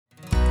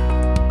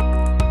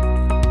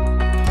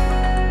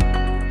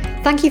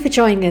Thank you for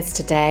joining us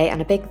today,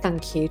 and a big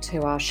thank you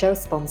to our show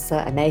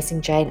sponsor,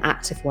 Amazing Jane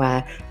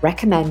Activewear,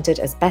 recommended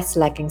as best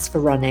leggings for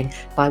running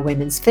by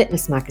Women's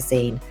Fitness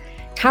magazine.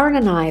 Karen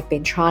and I have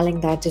been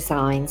trialling their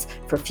designs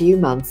for a few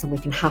months and we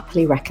can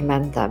happily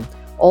recommend them.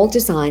 All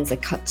designs are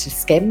cut to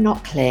skim,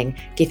 not cling,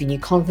 giving you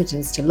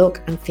confidence to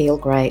look and feel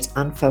great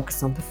and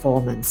focus on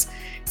performance.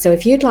 So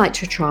if you'd like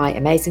to try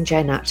Amazing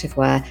Jane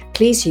Activewear,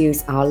 please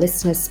use our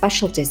listeners'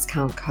 special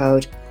discount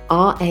code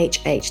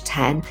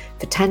RHH10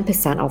 for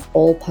 10% off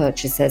all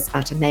purchases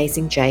at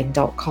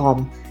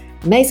AmazingJane.com.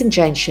 Amazing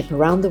Jane ship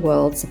around the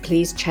world, so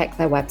please check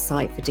their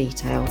website for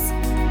details.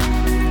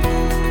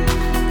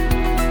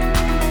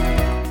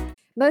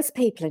 Most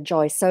people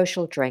enjoy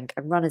social drink,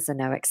 and runners are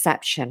no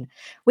exception.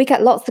 We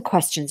get lots of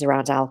questions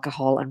around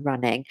alcohol and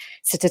running,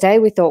 so today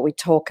we thought we'd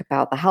talk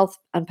about the health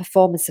and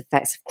performance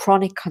effects of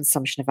chronic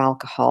consumption of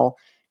alcohol,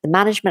 the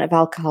management of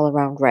alcohol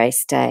around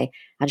race day,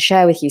 and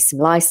share with you some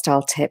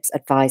lifestyle tips,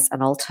 advice,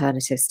 and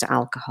alternatives to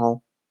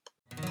alcohol.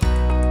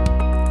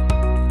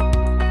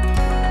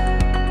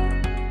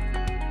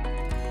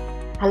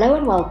 Hello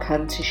and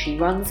welcome to She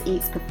Runs,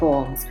 Eats,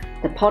 Performs,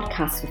 the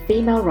podcast for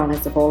female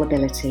runners of all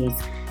abilities.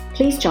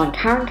 Please join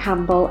Karen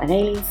Campbell and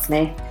Aileen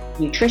Smith,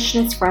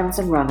 nutritionists, friends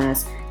and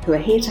runners, who are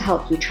here to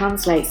help you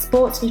translate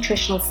sports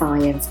nutritional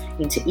science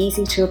into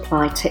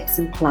easy-to-apply tips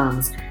and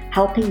plans,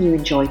 helping you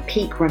enjoy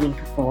peak running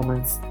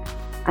performance.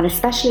 And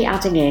especially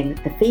adding in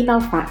the female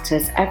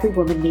factors every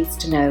woman needs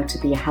to know to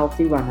be a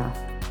healthy runner.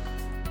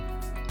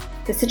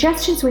 The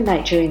suggestions we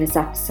make during this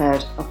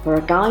episode are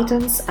for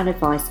guidance and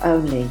advice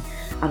only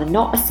and are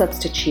not a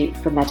substitute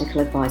for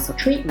medical advice or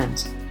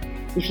treatment.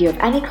 If you have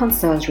any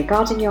concerns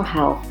regarding your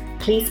health,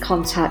 please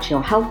contact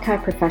your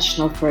healthcare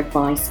professional for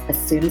advice as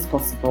soon as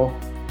possible.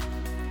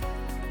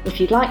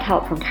 If you'd like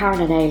help from Karen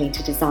and Aileen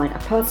to design a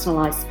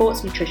personalised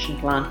sports nutrition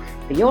plan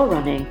for your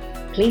running,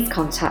 please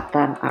contact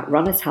them at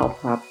Runners Health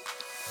Club.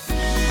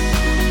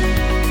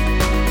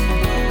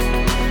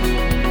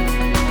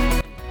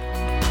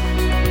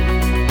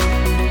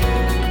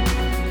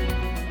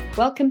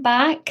 Welcome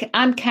back.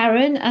 I'm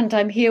Karen and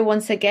I'm here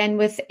once again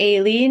with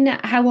Aileen.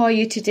 How are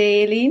you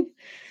today, Aileen?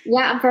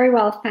 Yeah, I'm very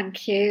well,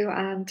 thank you.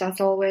 And as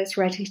always,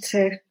 ready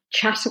to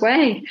chat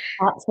away.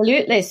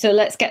 Absolutely. So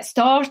let's get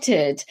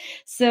started.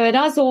 So, and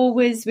as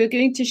always, we're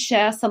going to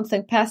share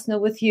something personal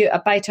with you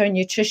about our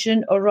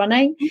nutrition or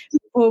running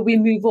before we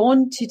move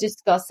on to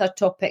discuss our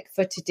topic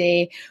for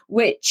today,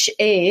 which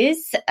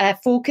is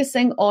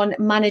focusing on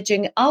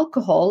managing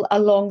alcohol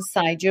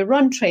alongside your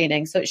run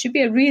training. So it should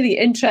be a really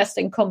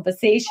interesting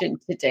conversation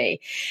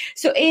today.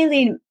 So,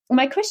 Aileen,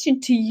 my question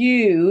to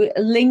you,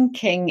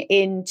 linking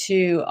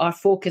into our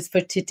focus for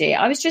today,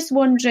 I was just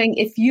wondering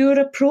if your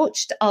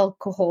approach to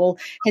alcohol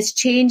has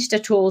changed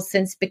at all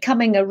since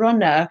becoming a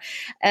runner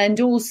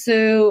and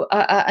also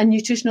a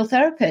nutritional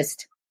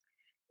therapist.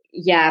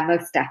 Yeah,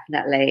 most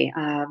definitely.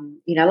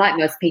 Like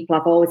most people,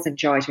 I've always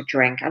enjoyed a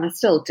drink and I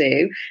still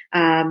do.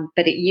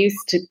 But it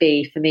used to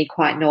be for me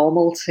quite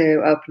normal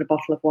to open a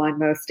bottle of wine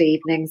most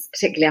evenings,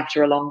 particularly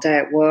after a long day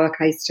at work.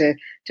 I used to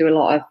do a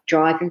lot of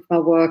driving for my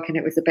work and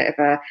it was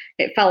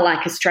it felt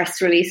like a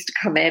stress release to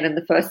come in and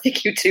the first thing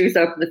you do is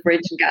open the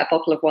fridge and get a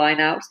bottle of wine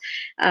out.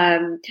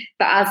 But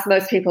as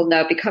most people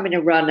know, becoming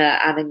a runner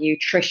and a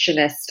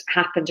nutritionist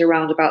happened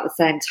around about the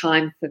same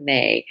time for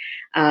me.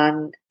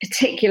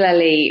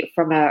 Particularly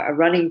from a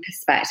running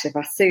perspective,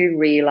 I soon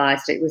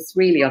realised it was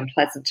really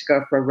unpleasant to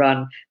go for a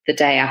run the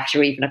day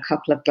after even a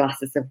couple of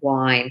glasses of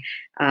wine.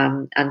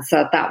 And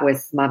so that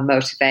was my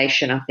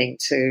motivation, I think,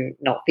 to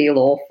not feel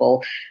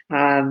awful.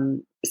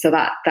 So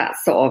that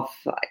sort of,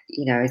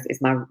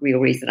 is my real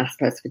reason, I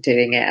suppose, for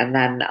doing it. And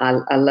then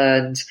I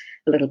learned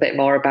a little bit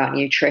more about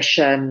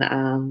nutrition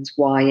and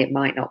why it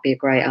might not be a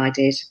great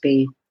idea to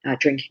be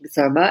drinking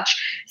so much.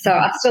 So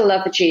I still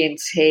love a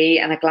G&T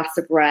and a glass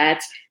of red,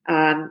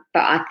 but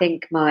I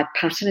think my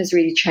pattern has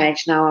really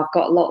changed now. I've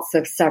got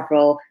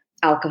several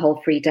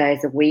alcohol-free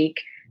days a week.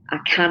 I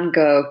can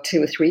go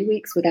 2 or 3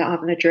 weeks without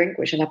having a drink,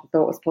 which I never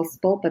thought was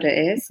possible, but it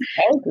is.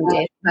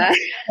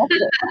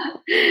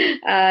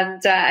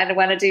 And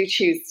when I do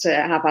choose to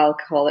have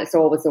alcohol, it's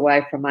always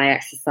away from my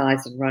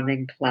exercise and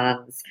running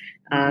plans.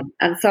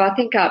 And so I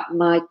think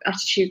my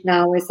attitude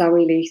now is I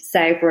really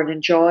savour and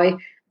enjoy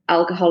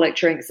alcoholic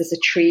drinks as a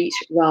treat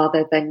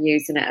rather than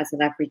using it as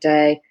an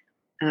everyday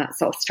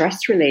sort of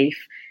stress relief.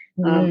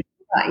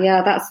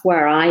 Yeah, that's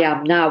where I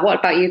am now. What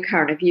about you,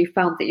 Karen? Have you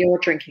found that your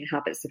drinking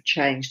habits have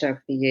changed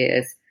over the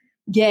years?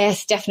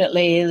 Yes,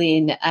 definitely,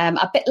 Aileen.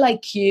 A bit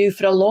like you,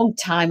 for a long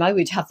time, I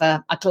would have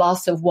a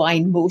glass of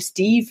wine most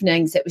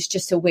evenings. It was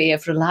just a way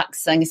of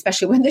relaxing,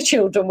 especially when the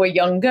children were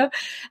younger.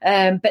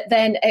 But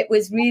then it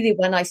was really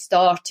when I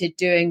started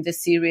doing the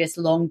serious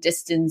long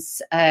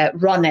distance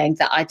running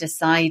that I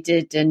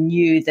decided and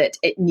knew that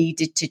it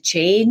needed to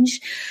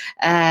change,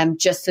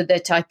 just so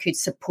that I could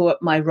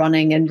support my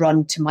running and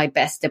run to my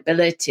best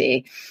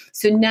ability.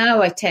 So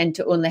now I tend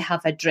to only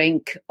have a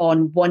drink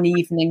on one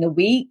evening a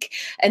week.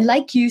 And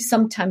like you, some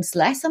sometimes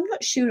less. I'm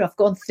not sure I've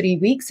gone 3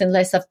 weeks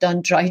unless I've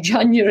done dry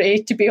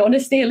January, to be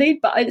honest, Aileen.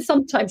 But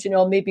sometimes,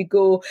 I'll maybe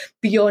go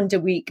beyond a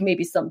week,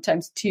 maybe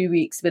sometimes 2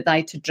 weeks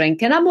without a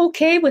drink. And I'm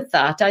okay with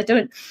that. I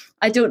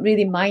don't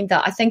really mind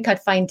that. I think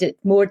I'd find it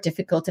more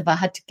difficult if I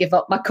had to give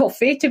up my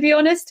coffee, to be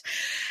honest.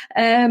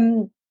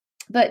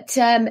 But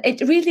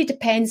it really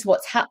depends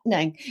what's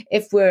happening.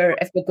 If we're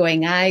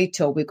going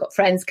out or we've got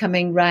friends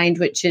coming round,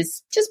 which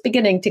is just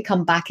beginning to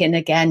come back in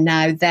again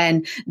now,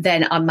 then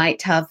I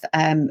might have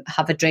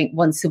a drink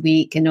once a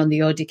week, and on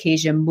the odd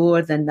occasion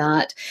more than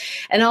that.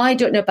 And I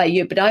don't know about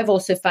you, but I've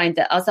also found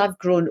that as I've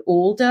grown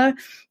older,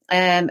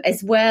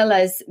 as well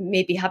as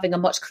maybe having a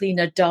much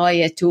cleaner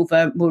diet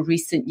over more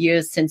recent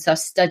years since our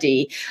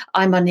study,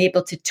 I'm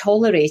unable to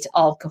tolerate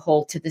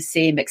alcohol to the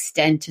same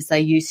extent as I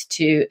used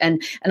to.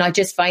 And I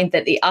just find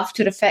that the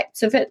after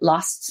effects of it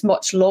lasts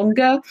much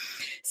longer.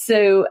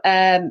 So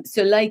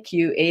like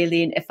you,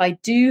 Aileen, if I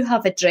do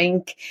have a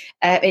drink,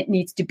 it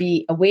needs to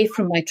be away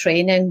from my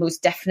training,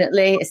 most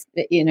definitely,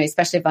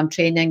 especially if I'm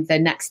training the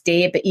next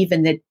day, but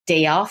even the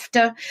day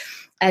after.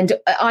 And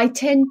I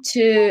tend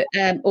to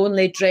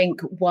only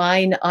drink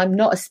wine. I'm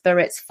not a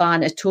spirits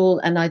fan at all,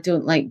 and I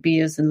don't like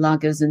beers and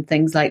lagers and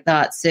things like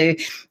that. So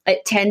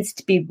it tends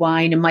to be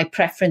wine, and my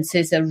preference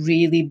is a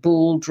really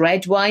bold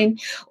red wine.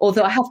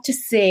 Although I have to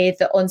say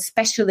that on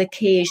special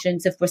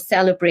occasions, if we're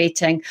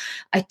celebrating,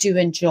 I do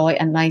enjoy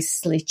a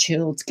nicely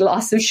chilled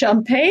glass of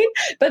champagne,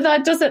 but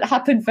that doesn't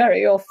happen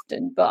very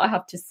often. But I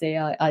have to say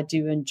I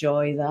do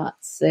enjoy that.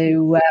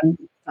 So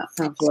that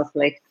sounds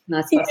lovely.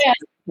 Nice. Yeah.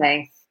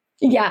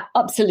 Yeah,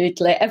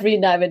 absolutely. Every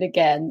now and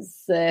again.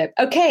 So,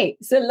 okay,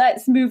 so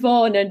let's move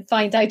on and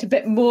find out a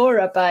bit more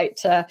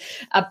about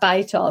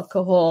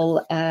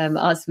alcohol,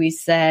 as we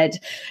said.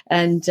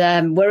 And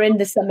we're in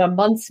the summer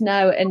months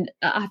now, and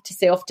I have to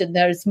say often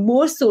there's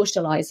more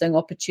socialising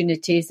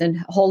opportunities and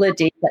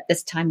holidays at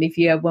this time of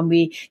year when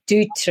we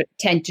do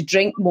tend to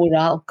drink more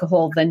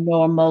alcohol than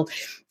normal.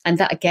 And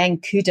that, again,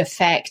 could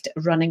affect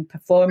running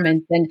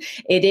performance. And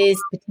it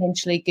is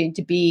potentially going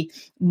to be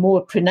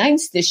more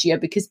pronounced this year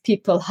because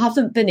people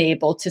haven't been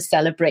able to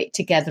celebrate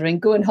together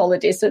and go on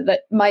holiday. So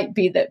that might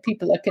be that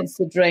people are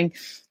considering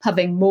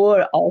having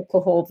more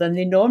alcohol than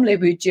they normally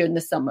would during the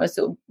summer.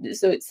 So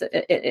it's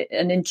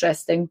an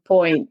interesting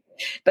point.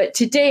 But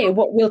today,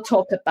 what we'll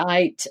talk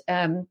about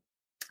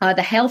are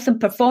the health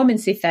and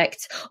performance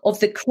effects of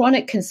the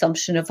chronic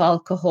consumption of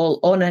alcohol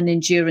on an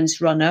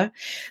endurance runner.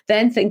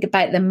 Then think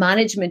about the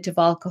management of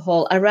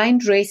alcohol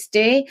around race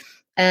day.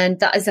 And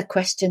that is a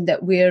question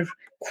that we're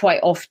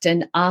quite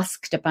often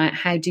asked about.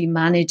 How do you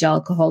manage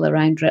alcohol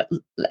around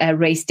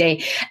race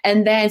day?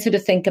 And then sort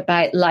of think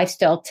about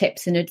lifestyle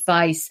tips and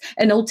advice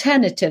and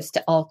alternatives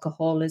to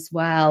alcohol as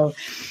well.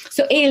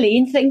 So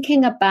Aileen,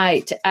 thinking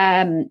about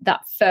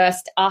that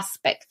first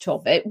aspect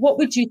of it, what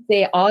would you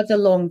say are the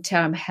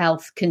long-term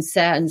health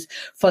concerns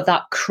for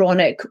that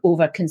chronic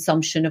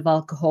overconsumption of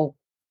alcohol?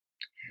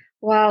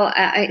 Well,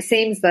 it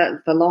seems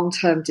that the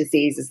long-term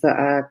diseases that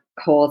are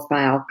caused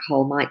by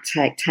alcohol might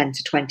take 10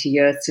 to 20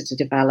 years to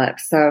develop.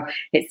 So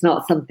it's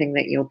not something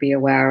that you'll be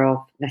aware of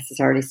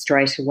necessarily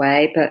straight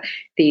away. But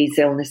these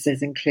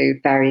illnesses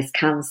include various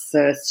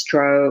cancers,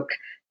 stroke,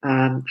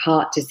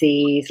 heart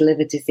disease,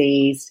 liver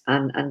disease,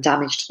 and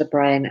damage to the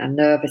brain and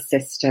nervous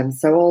system.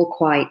 So all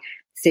quite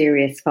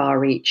serious,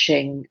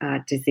 far-reaching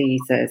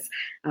diseases.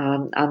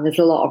 And there's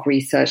a lot of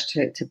research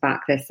to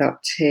back this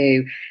up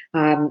too.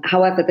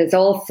 However, there's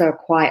also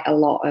quite a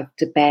lot of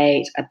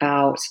debate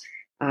about,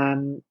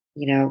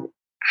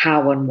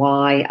 how and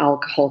why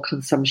alcohol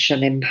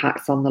consumption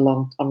impacts on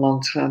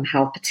long-term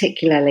health,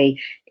 particularly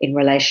in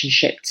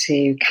relationship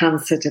to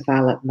cancer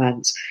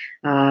development.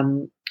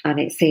 And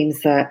it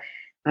seems that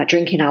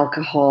drinking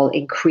alcohol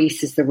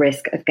increases the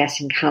risk of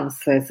getting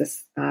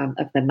cancers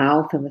of the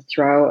mouth and the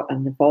throat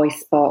and the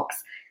voice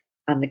box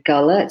and the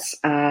gullet,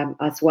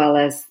 as well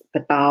as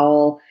the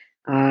bowel,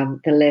 the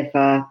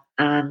liver,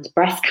 and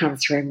breast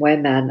cancer in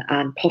women,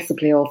 and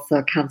possibly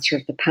also cancer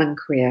of the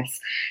pancreas.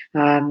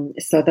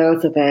 So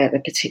those are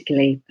the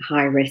particularly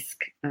high-risk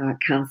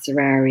cancer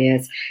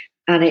areas.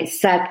 And it's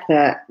said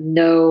that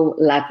no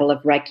level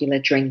of regular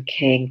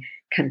drinking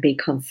can be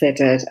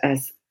considered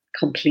as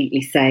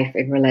completely safe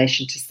in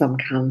relation to some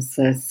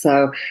cancers.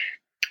 So,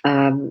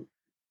 even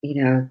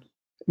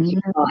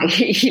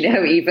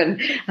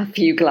a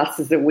few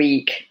glasses a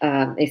week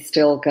is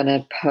still going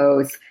to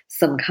pose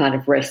some kind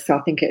of risk. So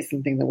I think it's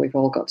something that we've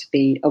all got to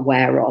be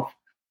aware of.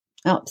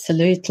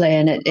 Absolutely.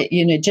 And,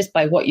 just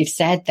by what you've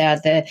said there,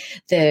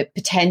 the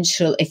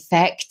potential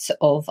effects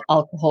of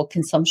alcohol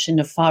consumption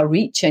are far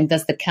reaching.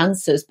 There's the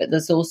cancers, but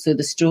there's also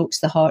the strokes,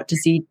 the heart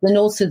disease, and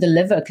also the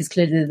liver, because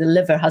clearly the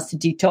liver has to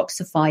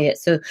detoxify it.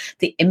 So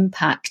the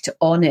impact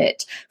on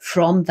it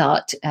from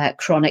that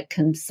chronic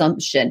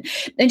consumption.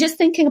 And just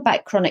thinking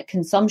about chronic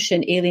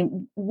consumption,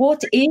 Aileen,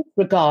 what is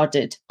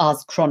regarded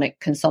as chronic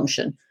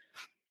consumption?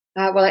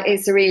 Well,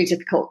 it's a really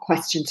difficult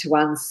question to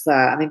answer.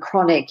 I mean,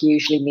 chronic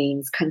usually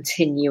means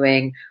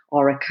continuing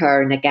or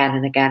occurring again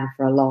and again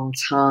for a long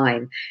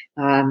time.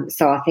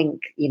 So I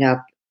think,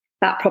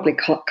 that probably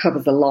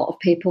covers a lot of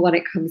people when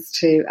it comes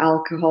to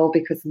alcohol,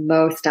 because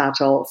most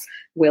adults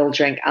will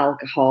drink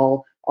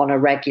alcohol on a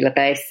regular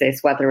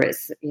basis, whether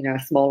it's, a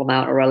small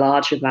amount or a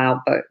large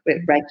amount, but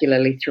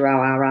regularly throughout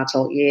our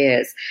adult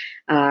years.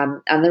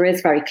 And there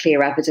is very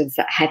clear evidence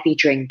that heavy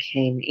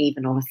drinking,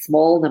 even on a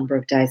small number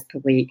of days per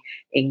week,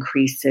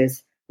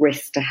 increases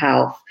risk to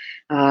health.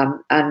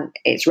 And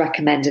it's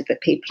recommended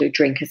that people who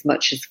drink as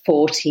much as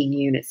 14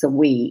 units a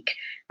week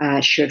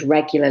should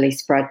regularly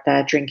spread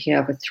their drinking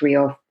over 3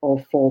 or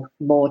 4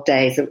 more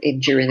days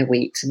during the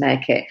week to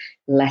make it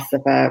less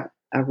of a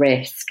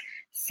risk.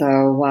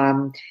 So,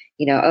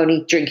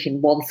 only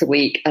drinking once a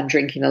week and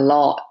drinking a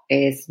lot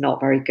is not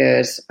very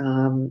good.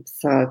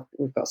 So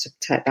we've got to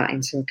take that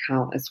into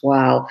account as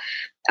well.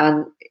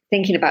 And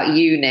thinking about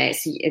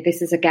units,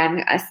 this is,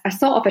 again, a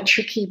sort of a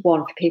tricky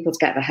one for people to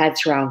get their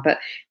heads around, but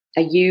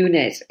a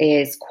unit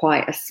is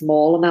quite a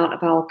small amount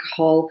of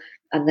alcohol,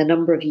 and the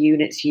number of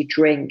units you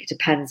drink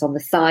depends on the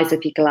size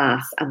of your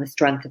glass and the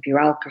strength of your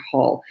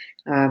alcohol,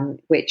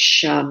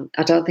 which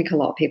I don't think a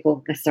lot of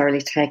people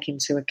necessarily take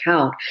into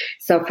account.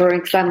 So, for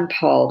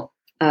example,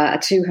 a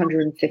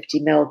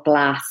 250ml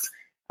glass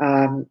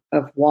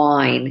of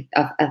wine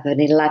of an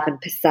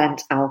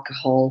 11%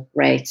 alcohol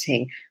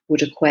rating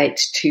would equate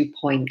to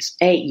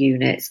 2.8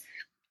 units,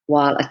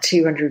 while a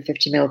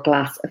 250ml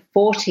glass of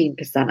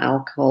 14%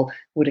 alcohol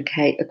would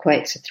equate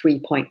to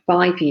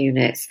 3.5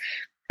 units.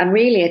 And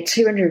really, a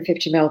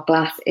 250ml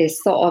glass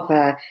is sort of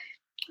I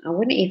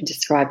wouldn't even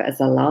describe it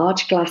as a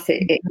large glass.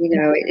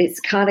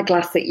 It's the kind of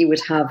glass that you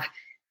would have,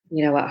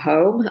 at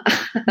home.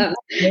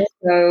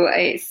 So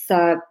it's,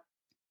 so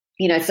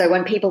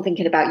when people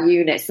thinking about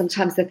units,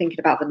 sometimes they're thinking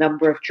about the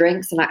number of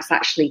drinks, and that's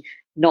actually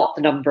not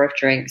the number of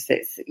drinks.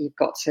 You've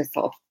got to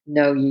sort of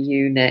know your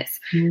units.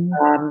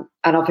 And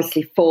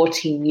obviously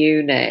 14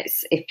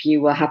 units, if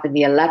you were having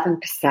the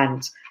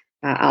 11%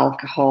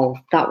 alcohol,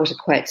 that would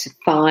equate to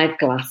 5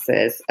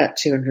 glasses at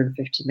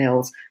 250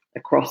 mils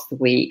across the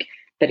week.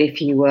 But if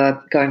you were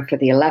going for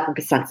the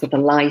 11%, so the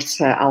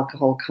lighter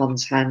alcohol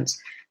content,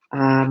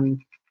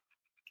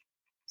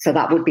 so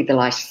that would be the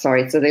lighter,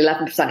 sorry. So the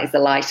 11% is the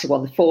lighter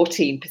one. The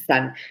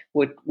 14%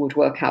 would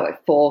work out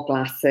at 4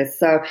 glasses.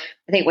 So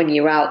I think when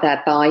you're out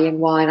there buying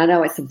wine, I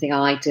know it's something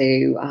I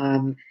do. I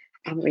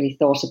haven't really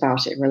thought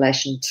about it in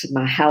relation to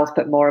my health,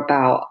 but more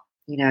about,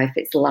 if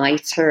it's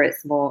lighter,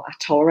 it's more, I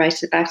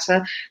tolerate it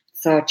better.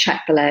 So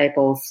check the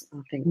labels,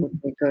 I think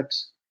would be good.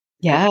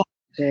 Yeah.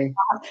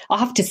 I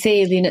have to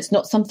say, Elaine, it's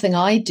not something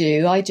I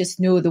do. I just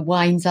know the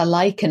wines I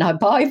like and I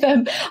buy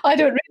them. I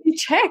don't really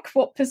check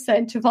what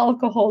percent of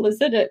alcohol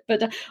is in it.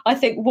 But I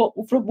think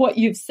from what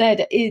you've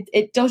said,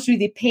 it does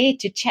really pay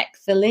to check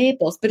the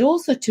labels, but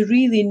also to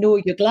really know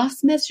your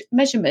glass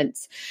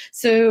measurements.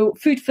 So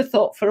food for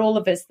thought for all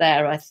of us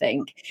there, I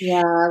think.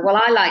 Yeah, well,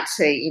 I like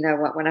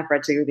to, whenever I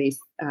do these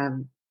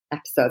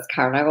episodes,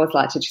 Karen, I always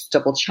like to just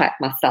double check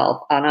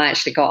myself. And I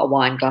actually got a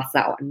wine glass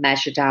out and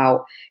measured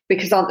out,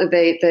 because on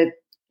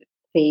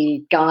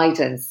the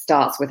guidance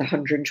starts with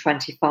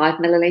 125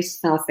 millilitres.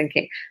 And I was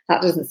thinking,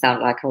 that doesn't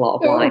sound like a lot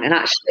of wine. And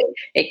actually,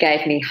 it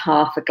gave me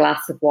half a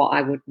glass of what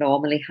I would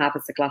normally have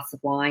as a glass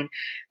of wine.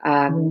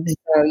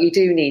 So you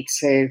do need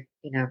to,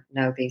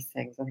 know these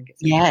things. I think it's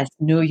yes,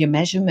 know your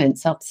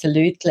measurements,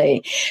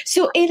 absolutely.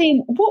 So,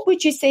 Elaine, what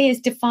would you say is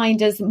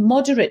defined as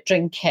moderate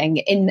drinking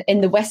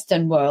in the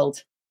Western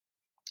world?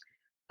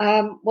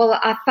 Well,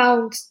 I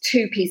found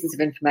 2 pieces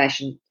of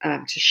information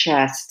to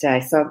share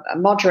today. So, a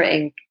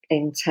moderate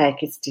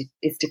intake is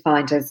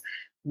defined as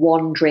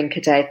 1 drink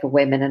a day for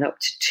women and up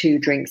to 2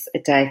 drinks a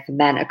day for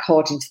men,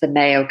 according to the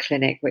Mayo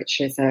Clinic,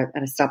 which is an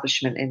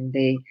establishment in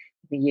the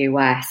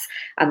US.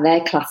 And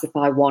they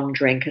classify 1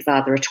 drink as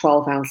either a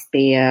 12-ounce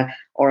beer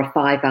or a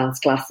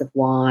 5-ounce glass of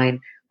wine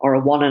or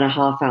a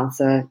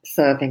 1.5-ounce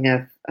serving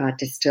of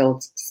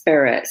distilled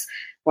spirits.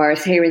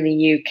 Whereas here in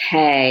the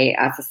UK,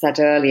 as I said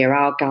earlier,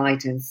 our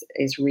guidance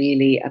is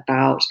really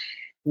about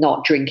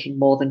not drinking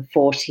more than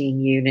 14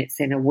 units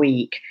in a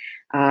week.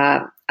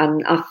 And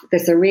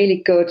there's a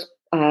really good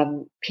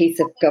piece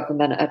of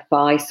government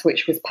advice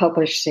which was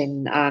published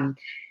in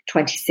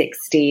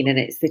 2016, and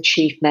it's the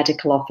Chief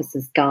Medical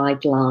Officer's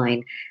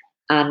Guideline.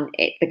 And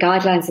the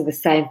guidelines are the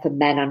same for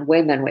men and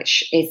women,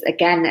 which is,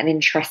 again, an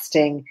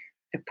interesting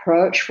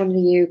approach from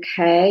the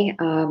UK,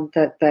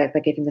 that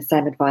they're giving the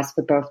same advice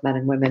for both men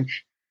and women,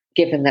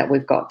 given that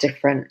we've got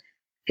different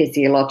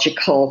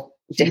physiological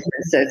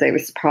differences. It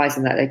was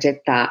surprising that they did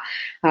that.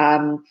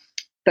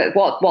 But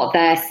what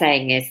they're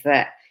saying is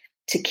that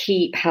to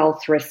keep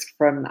health risk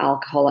from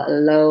alcohol at a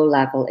low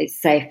level, it's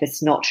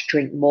safest not to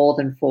drink more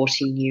than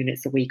 14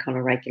 units a week on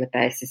a regular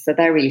basis. So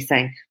they're really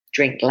saying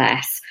drink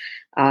less.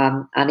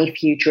 And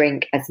if you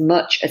drink as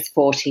much as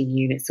 14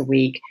 units a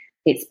week,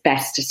 it's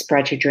best to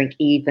spread your drink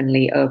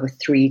evenly over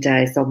 3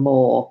 days or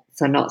more.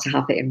 So not to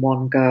have it in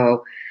one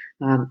go,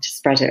 to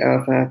spread it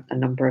over a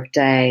number of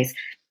days.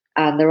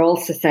 And they're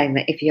also saying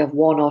that if you have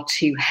 1 or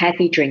 2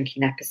 heavy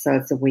drinking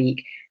episodes a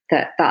week,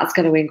 that's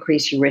going to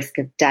increase your risk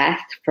of death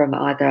from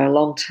either a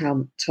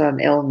long-term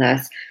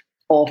illness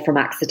or from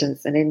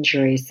accidents and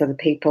injuries. So the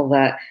people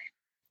that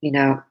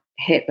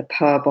hit the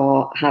pub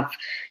or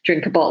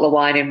drink a bottle of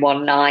wine in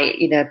one night,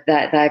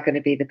 they're going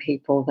to be the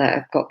people that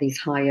have got these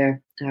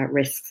higher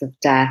risks of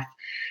death.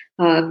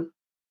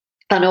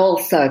 And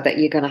also that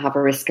you're going to have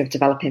a risk of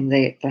developing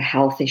the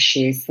health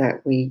issues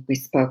that we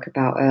spoke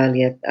about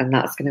earlier, and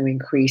that's going to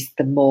increase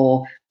the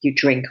more you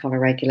drink on a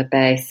regular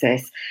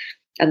basis.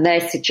 And they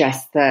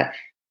suggest that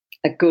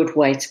a good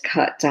way to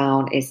cut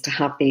down is to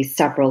have these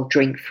several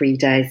drink-free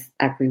days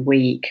every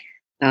week.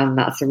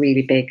 That's a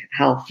really big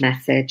health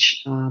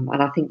message. And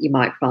I think you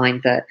might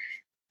find that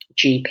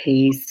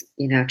GPs,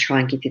 try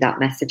and give you that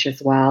message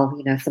as well.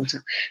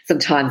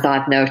 Sometimes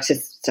I've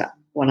noticed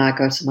when I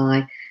go to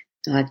my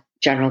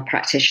general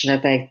practitioner,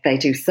 they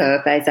do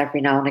surveys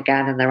every now and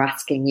again, and they're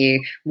asking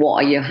you,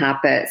 what are your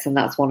habits? And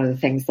that's one of the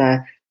things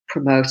they're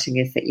promoting,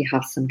 is that you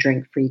have some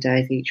drink-free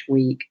days each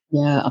week.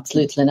 Yeah,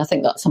 absolutely. And I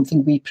think that's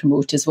something we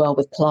promote as well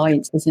with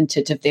clients, isn't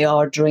it? If they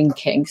are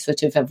drinking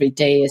sort of every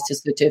day, is to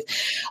sort of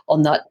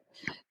on that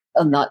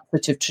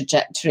sort of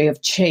trajectory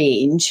of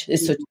change,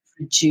 is sort of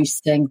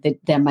reducing the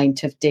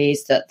amount of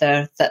days that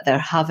they're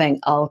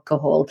having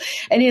alcohol.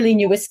 And Aileen,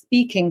 you were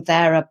speaking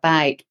there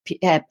about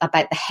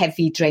the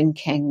heavy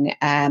drinking,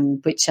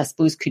 which I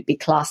suppose could be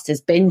classed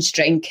as binge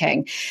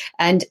drinking.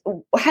 And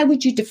how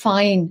would you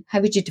define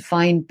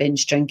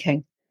binge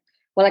drinking?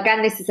 Well,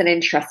 again, this is an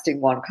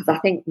interesting one, because I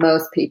think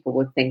most people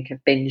would think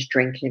of binge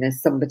drinking as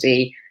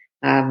somebody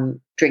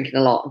drinking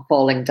a lot and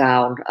falling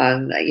down,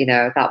 and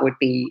that would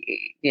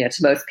be, to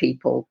most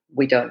people,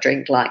 we don't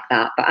drink like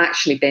that. But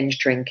actually, binge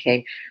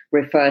drinking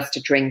refers to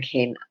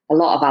drinking a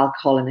lot of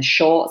alcohol in a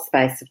short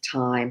space of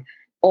time,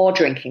 or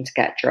drinking to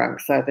get drunk.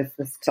 So there's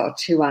sort of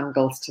two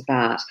angles to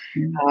that.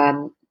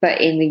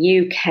 But in the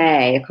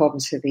UK,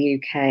 according to the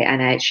UK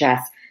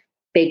NHS,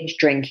 binge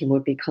drinking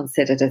would be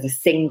considered as a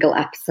single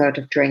episode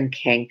of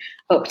drinking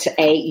up to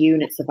 8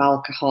 units of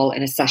alcohol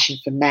in a session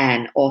for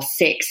men, or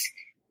 6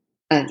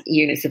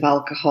 units of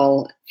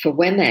alcohol for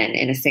women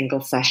in a single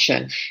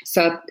session.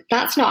 So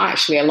that's not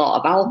actually a lot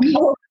of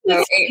alcohol.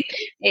 So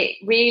it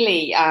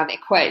really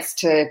equates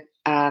to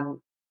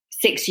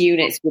 6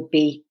 units would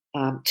be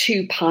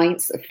 2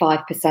 pints of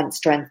 5%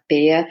 strength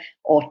beer,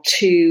 or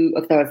 2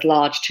 of those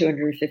large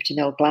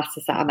 250ml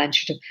glasses that I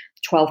mentioned of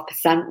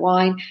 12%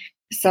 wine.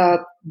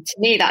 So to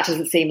me, that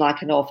doesn't seem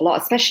like an awful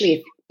lot, especially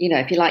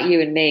if you're like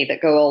you and me that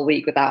go all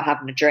week without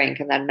having a drink,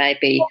 and then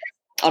maybe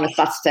on a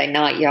Saturday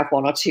night you have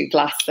 1 or 2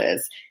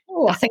 glasses.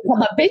 Oh, I think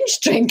I'm a binge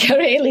drinker,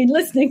 Aileen,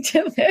 listening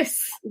to this.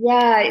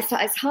 Yeah,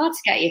 it's hard to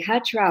get your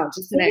head around,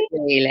 isn't it,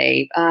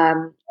 really?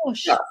 But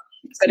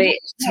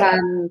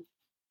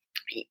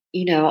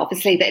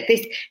obviously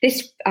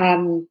this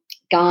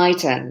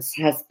guidance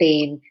has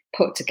been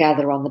put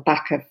together on the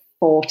back of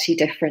 40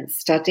 different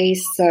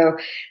studies. So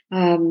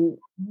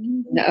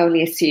not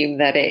only assume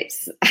that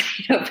it's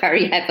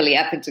very heavily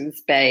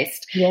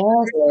evidence-based. Yeah.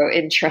 So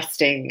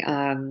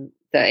interesting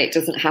that it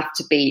doesn't have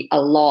to be a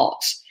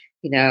lot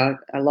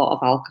of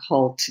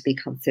alcohol to be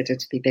considered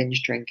to be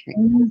binge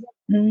drinking.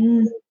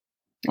 Mm-hmm.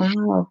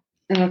 Wow.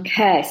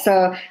 Okay,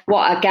 so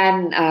what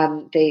again,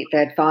 the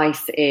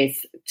advice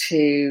is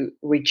to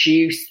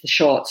reduce the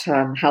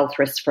short-term health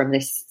risks from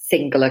this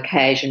single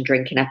occasion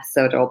drinking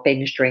episode or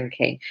binge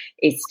drinking,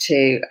 is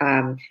to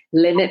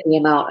limit the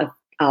amount of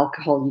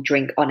alcohol you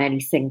drink on any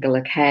single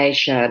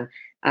occasion,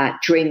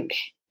 drink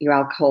your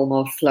alcohol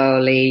more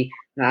slowly,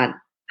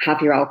 have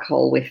your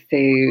alcohol with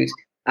food,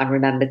 and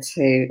remember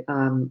to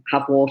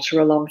have water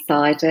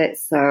alongside it.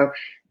 So,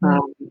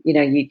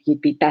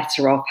 you'd be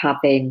better off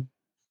having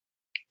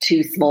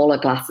 2 smaller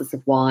glasses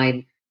of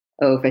wine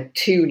over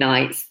 2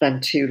 nights than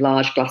 2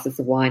 large glasses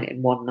of wine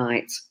in one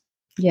night.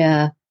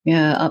 Yeah,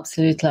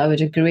 absolutely. I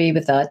would agree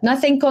with that. And I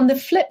think on the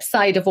flip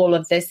side of all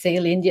of this,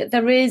 Aileen,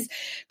 there is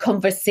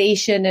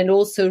conversation and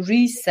also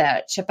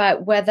research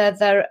about whether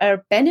there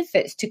are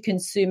benefits to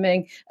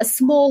consuming a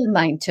small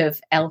amount of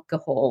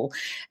alcohol.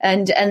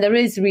 And there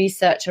is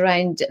research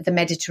around the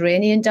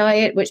Mediterranean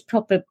diet, which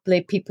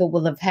probably people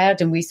will have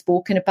heard and we've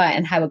spoken about,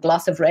 and how a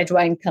glass of red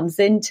wine comes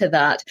into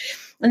that.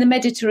 And the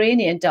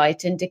Mediterranean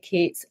diet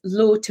indicates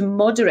low to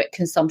moderate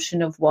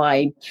consumption of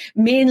wine,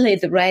 mainly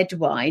the red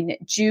wine,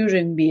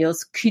 during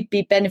meals could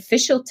be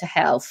beneficial to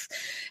health.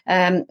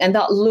 And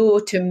that low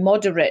to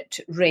moderate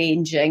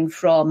ranging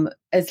from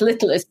as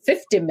little as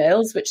 50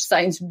 mils, which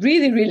sounds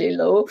really, really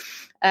low,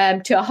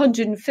 to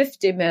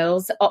 150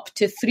 mils up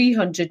to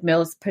 300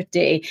 mils per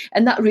day.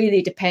 And that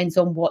really depends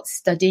on what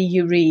study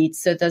you read.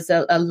 So there's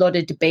a lot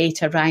of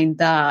debate around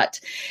that.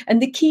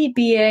 And the key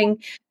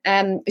being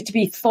to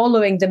be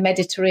following the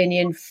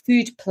Mediterranean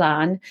food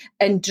plan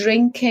and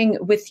drinking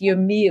with your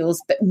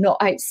meals, but not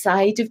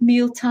outside of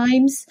meal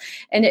times.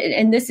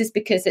 And this is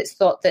because it's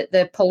thought that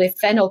the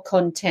polyphenol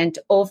content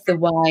of the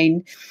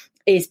wine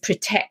is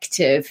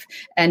protective,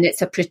 and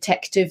it's a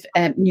protective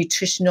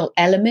nutritional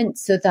element.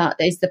 So that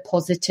is the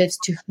positives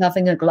to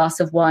having a glass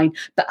of wine,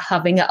 but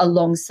having it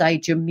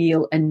alongside your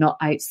meal and not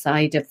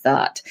outside of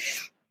that.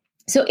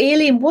 So,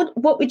 Aileen,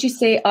 what would you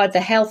say are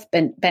the health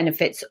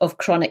benefits of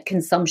chronic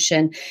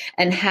consumption,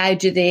 and how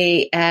do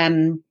they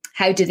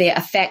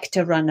affect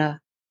a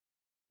runner?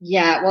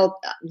 Yeah, well,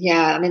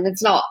 yeah, I mean,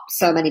 there's not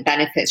so many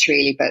benefits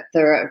really, but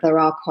there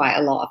are quite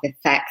a lot of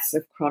effects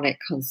of chronic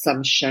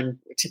consumption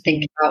to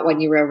think about when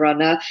you're a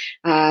runner.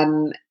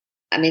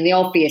 I mean, the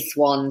obvious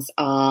ones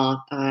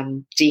are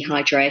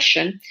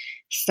dehydration.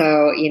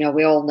 So,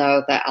 we all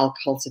know that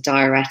alcohol's a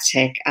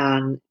diuretic,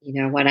 and,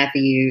 whenever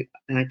you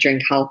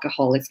drink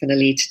alcohol, it's going to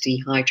lead to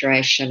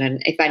dehydration.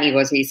 And if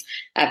anybody's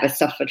ever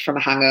suffered from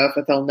a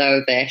hangover, they'll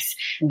know this.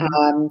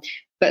 Mm-hmm.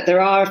 But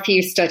there are a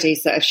few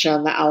studies that have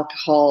shown that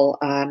alcohol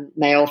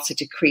may also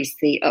decrease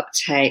the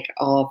uptake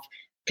of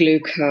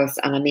glucose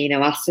and amino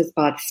acids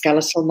by the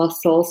skeletal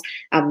muscles,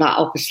 and that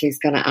obviously is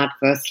going to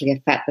adversely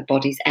affect the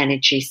body's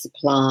energy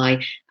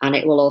supply, and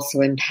it will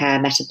also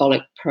impair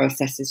metabolic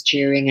processes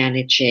during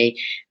energy.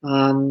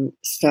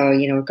 So,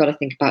 we've got to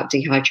think about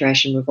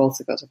dehydration. We've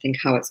also got to think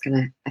how it's going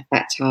to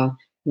affect our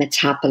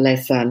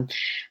metabolism.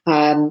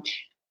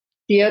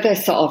 The other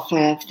sort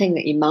of thing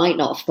that you might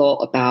not have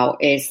thought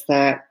about is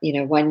that,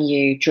 when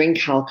you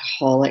drink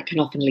alcohol, it can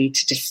often lead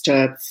to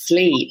disturbed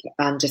sleep,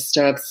 and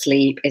disturbed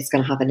sleep is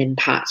going to have an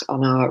impact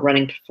on our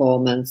running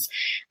performance.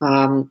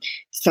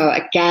 So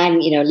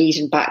again,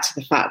 leading back to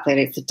the fact that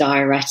it's a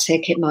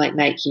diuretic, it might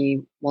make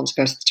you want to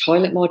go to the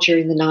toilet more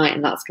during the night,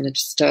 and that's going to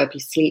disturb your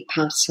sleep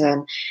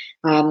pattern.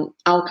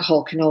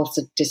 Alcohol can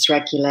also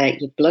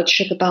dysregulate your blood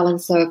sugar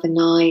balance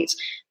overnight.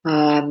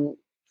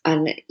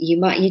 And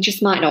you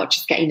just might not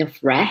just get enough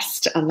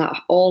rest, and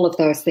that all of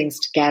those things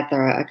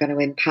together are going to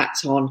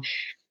impact on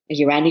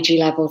your energy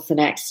levels the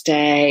next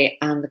day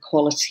and the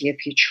quality of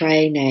your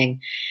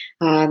training.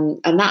 And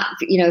that,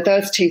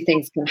 those two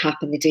things can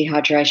happen, the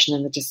dehydration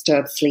and the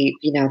disturbed sleep,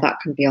 that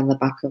can be on the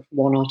back of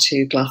 1 or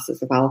 2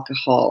 glasses of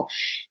alcohol.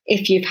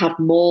 If you've had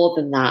more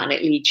than that and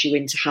it leads you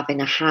into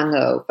having a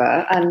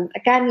hangover, and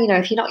again,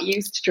 if you're not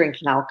used to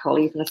drinking alcohol,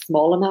 even a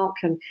small amount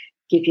can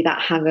give you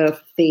that hangover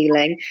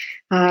feeling.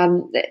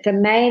 The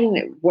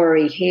main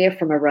worry here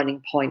from a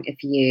running point of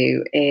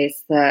view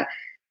is that,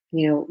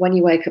 when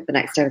you wake up the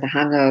next day with a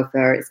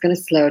hangover, it's going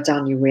to slow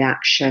down your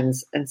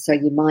reactions, and so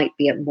you might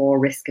be at more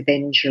risk of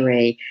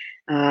injury.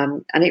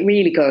 And it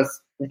really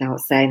goes without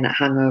saying that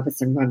hangovers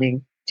and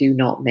running do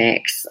not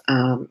mix,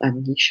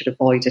 and you should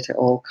avoid it at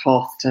all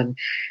costs. And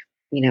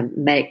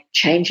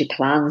change your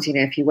plans.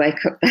 If you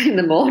wake up in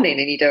the morning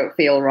and you don't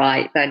feel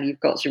right, then you've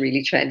got to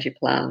really change your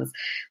plans.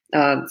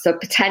 So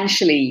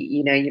potentially,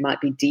 you might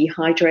be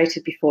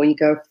dehydrated before you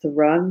go for the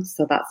run.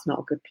 So that's not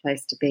a good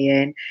place to be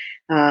in.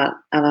 And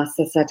as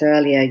I said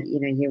earlier,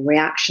 your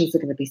reactions are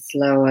going to be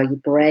slower. Your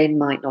brain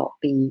might not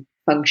be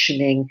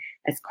functioning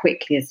as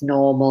quickly as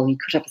normal. You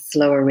could have a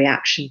slower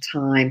reaction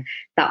time.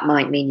 That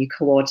might mean your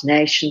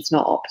coordination's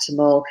not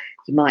optimal.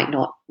 You might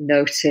not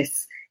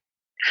notice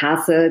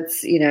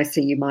hazards,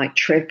 so you might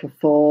trip or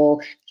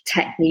fall.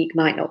 Technique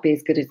might not be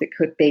as good as it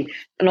could be,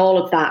 and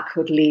all of that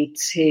could lead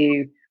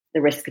to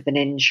the risk of an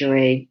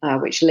injury,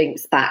 which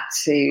links back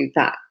to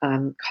that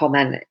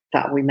comment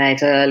that we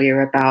made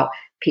earlier about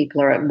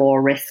people are at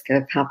more risk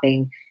of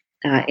having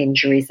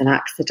injuries and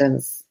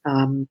accidents,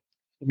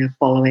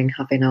 following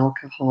having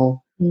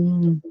alcohol.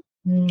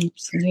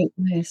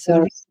 Absolutely.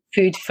 So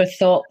food for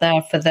thought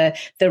there for the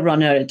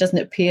runner. It doesn't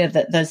appear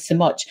that there's so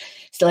much,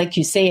 so like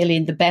you say,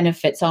 Elaine, the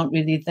benefits aren't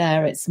really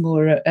there. It's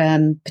more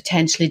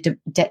potentially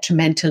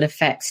detrimental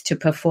effects to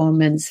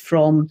performance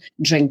from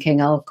drinking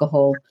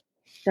alcohol.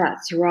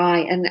 That's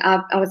right. And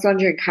I was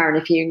wondering, Karen,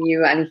 if you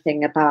knew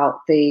anything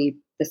about the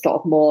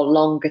sort of more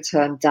longer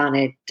term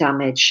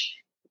damage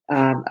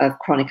of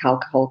chronic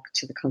alcohol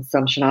to the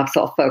consumption. I've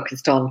sort of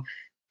focused on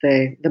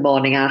the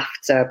morning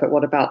after, but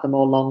what about the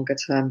more longer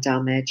term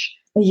damage?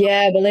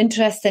 Yeah, well,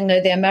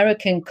 interestingly, the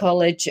American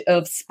College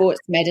of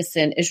Sports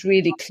Medicine is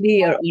really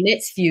clear on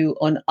its view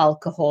on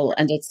alcohol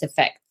and its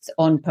effects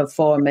on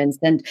performance.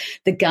 And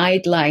their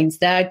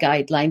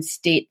guidelines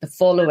state the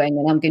following,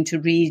 and I'm going to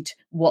read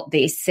what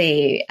they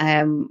say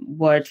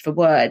word for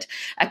word.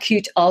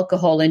 Acute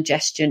alcohol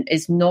ingestion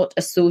is not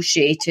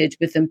associated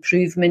with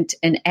improvement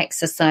in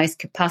exercise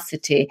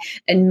capacity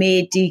and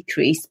may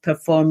decrease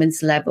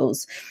performance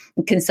levels.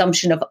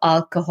 Consumption of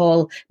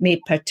alcohol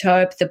may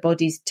perturb the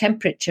body's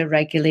temperature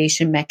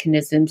regulation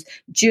mechanisms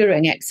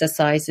during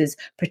exercises,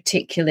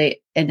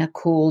 particularly in a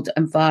cold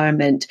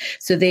environment.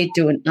 So they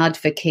don't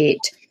advocate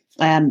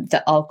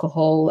the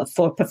alcohol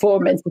for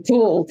performance at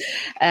all.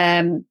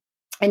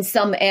 In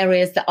some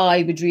areas that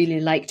I would really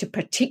like to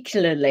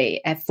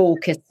particularly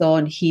focus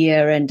on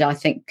here, and I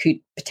think could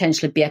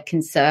potentially be a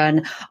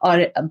concern,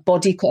 are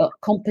body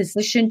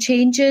composition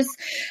changes.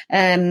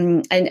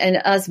 And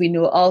as we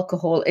know,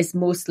 alcohol is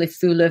mostly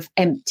full of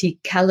empty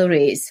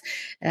calories.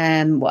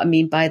 What I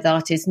mean by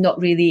that is not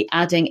really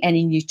adding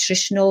any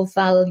nutritional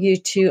value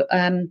to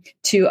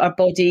our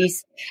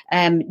bodies,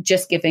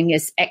 just giving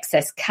us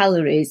excess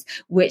calories,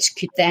 which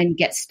could then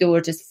get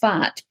stored as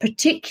fat,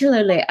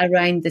 particularly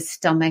around the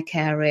stomach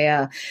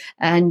area.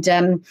 And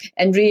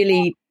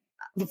really,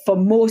 for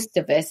most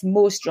of us,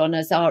 most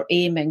runners are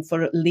aiming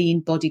for lean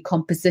body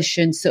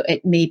composition, so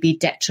it may be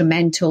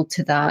detrimental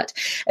to that.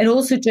 And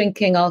also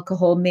drinking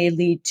alcohol may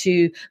lead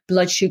to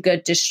blood sugar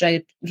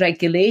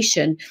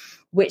dysregulation,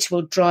 which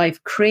will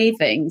drive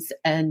cravings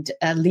and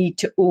lead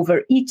to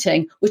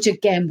overeating, which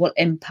again will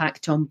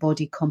impact on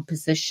body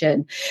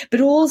composition.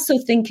 But also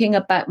thinking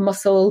about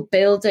muscle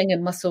building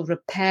and muscle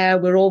repair,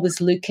 we're always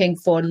looking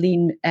for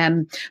lean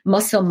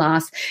muscle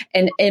mass,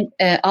 and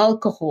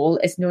alcohol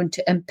is known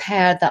to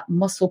impair that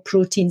muscle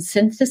protein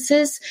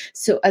synthesis.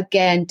 So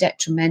again,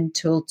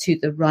 detrimental to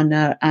the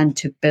runner and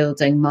to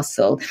building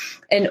muscle.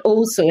 And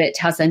also it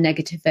has a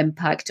negative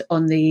impact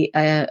on the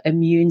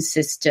immune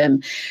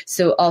system.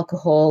 So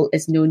alcohol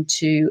is known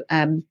to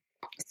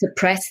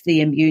suppress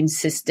the immune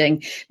system,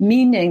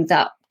 meaning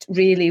that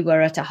really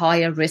we're at a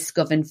higher risk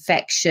of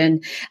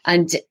infection.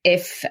 And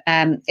if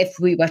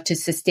we were to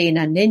sustain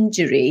an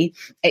injury,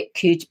 it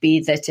could be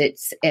that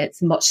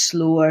it's much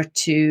slower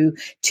to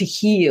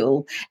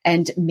heal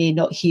and may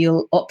not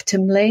heal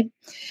optimally.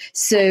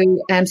 So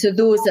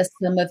those are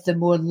some of the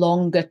more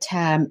longer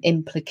term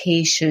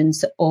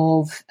implications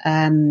of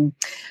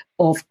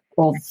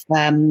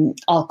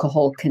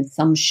alcohol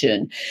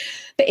consumption.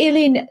 But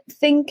Aileen,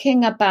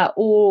 thinking about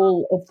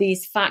all of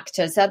these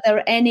factors, are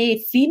there any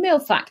female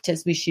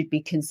factors we should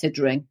be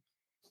considering?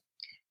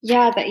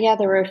 Yeah,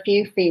 there are a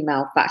few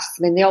female factors.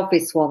 I mean, the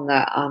obvious one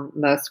that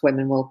most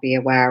women will be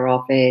aware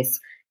of is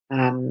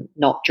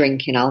not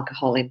drinking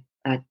alcohol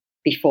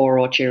before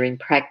or during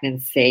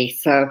pregnancy.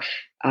 So,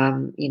 I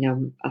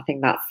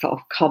think that's sort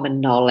of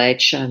common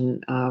knowledge,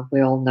 and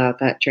we all know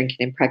that drinking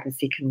in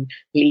pregnancy can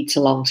lead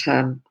to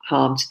long-term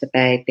harm to the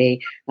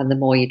baby, and the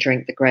more you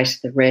drink, the greater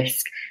the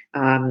risk.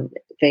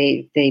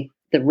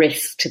 The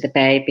risk to the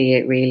baby,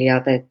 it really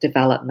are the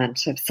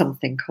development of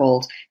something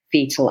called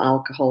fetal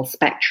alcohol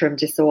spectrum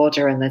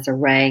disorder, and there's a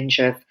range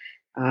of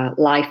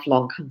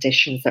lifelong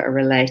conditions that are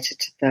related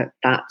to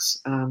that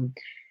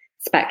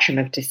spectrum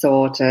of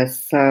disorders.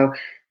 So,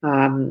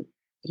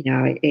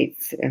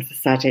 it's, as I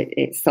said,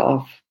 it's sort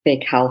of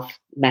big health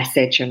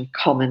message and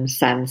common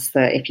sense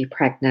that if you're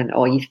pregnant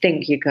or you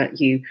think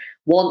you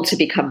want to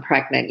become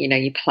pregnant,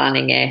 you're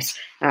planning it,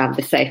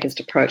 the safest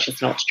approach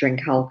is not to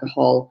drink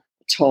alcohol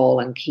at all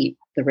and keep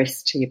the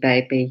risk to your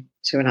baby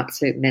to an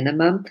absolute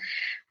minimum.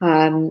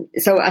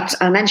 So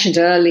I mentioned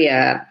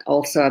earlier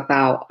also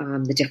about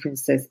the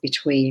differences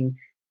between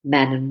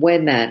men and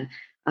women,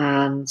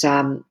 and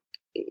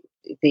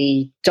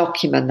the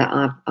document that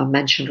I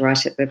mentioned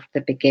right at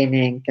the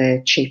beginning,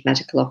 the Chief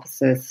Medical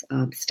Officer's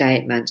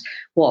statement,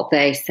 what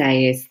they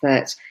say is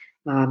that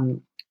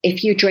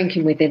if you're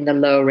drinking within the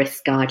low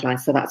risk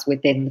guidelines, so that's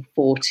within the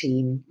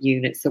 14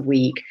 units a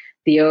week,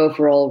 the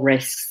overall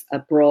risks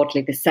are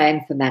broadly the same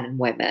for men and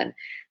women,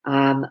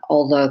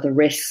 although the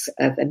risks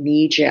of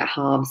immediate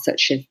harm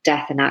such as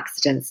death and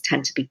accidents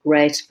tend to be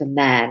greater for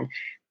men,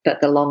 but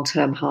the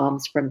long-term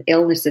harms from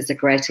illnesses are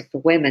greater for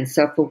women.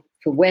 So for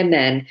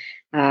women,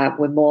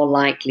 we're more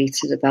likely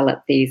to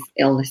develop these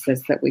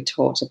illnesses that we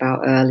talked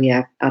about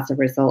earlier as a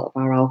result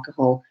of our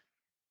alcohol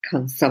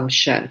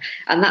consumption.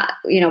 And that,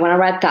 when I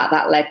read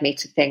that led me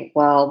to think,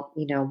 well,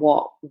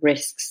 what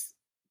risks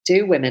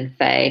do women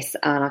face?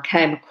 And I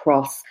came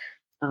across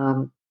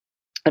an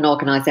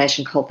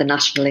organisation called the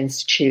National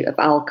Institute of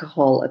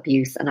Alcohol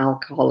Abuse and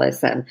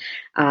Alcoholism,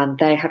 and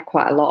they had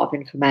quite a lot of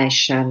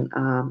information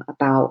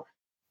about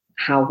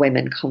how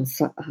women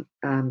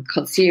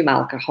consume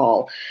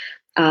alcohol.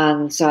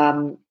 And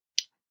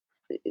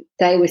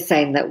they were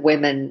saying that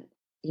women,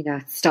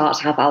 start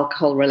to have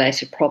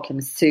alcohol-related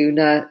problems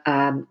sooner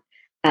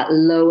at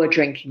lower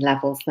drinking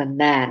levels than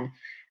men.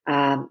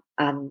 And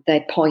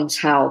they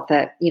point out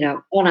that,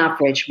 on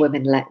average,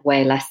 women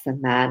weigh less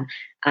than men.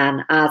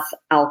 And as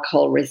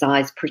alcohol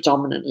resides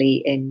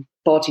predominantly in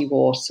body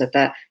water,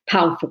 that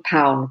pound for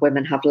pound,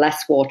 women have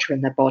less water in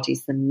their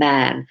bodies than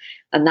men.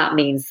 And that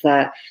means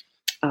that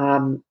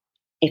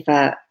if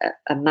a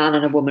man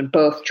and a woman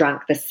both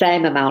drank the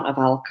same amount of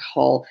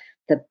alcohol,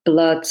 the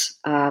blood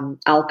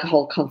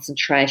alcohol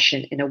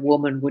concentration in a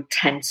woman would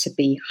tend to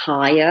be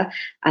higher,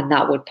 and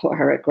that would put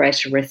her at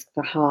greater risk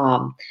for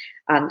harm.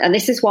 And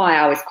this is why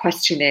I was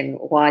questioning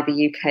why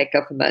the UK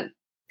government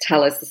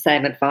tell us the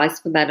same advice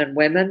for men and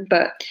women,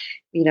 but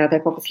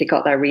they've obviously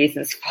got their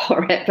reasons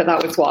for it. But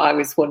that was what I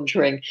was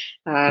wondering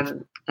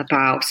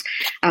about.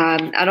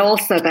 And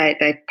also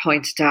they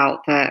pointed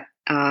out that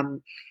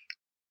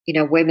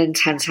women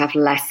tend to have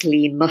less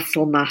lean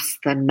muscle mass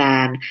than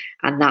men,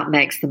 and that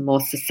makes them more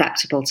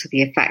susceptible to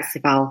the effects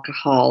of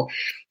alcohol.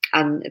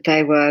 And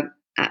they were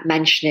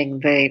mentioning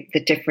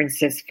the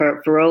differences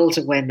for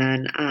older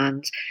women.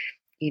 And,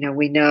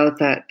 we know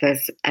that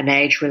there's an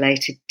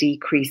age-related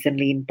decrease in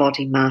lean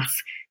body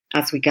mass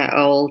as we get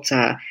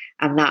older,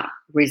 and that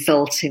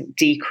resulting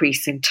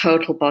decrease in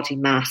total body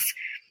mass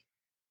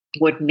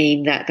would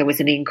mean that there was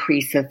an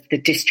increase of the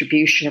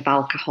distribution of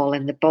alcohol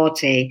in the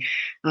body.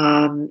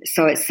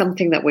 So it's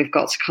something that we've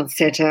got to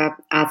consider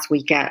as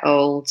we get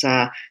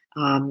older.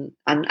 And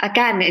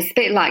again, it's a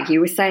bit like you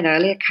were saying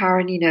earlier,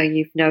 Karen,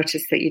 you've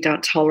noticed that you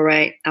don't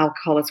tolerate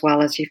alcohol as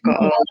well as you've got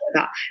older.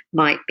 That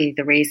might be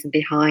the reason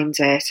behind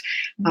it.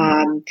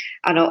 And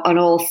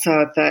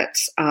also that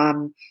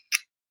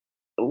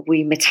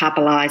we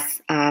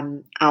metabolize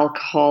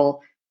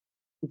alcohol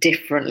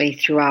differently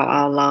throughout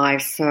our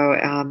lives. So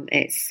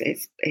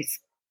it's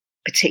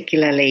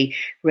particularly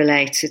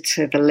related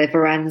to the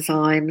liver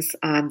enzymes.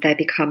 They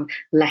become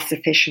less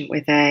efficient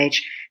with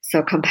age.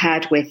 So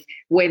compared with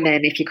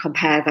women, if you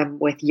compare them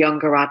with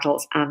younger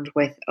adults and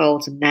with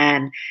older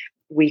men,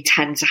 we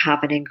tend to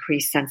have an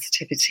increased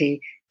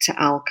sensitivity to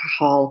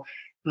alcohol.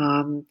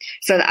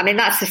 So, I mean,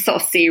 that's the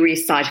sort of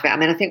serious side of it. I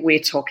mean, I think we're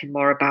talking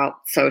more about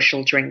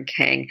social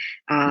drinking,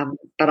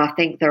 but I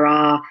think there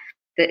are,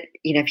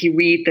 if you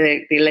read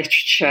the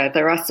literature,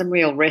 there are some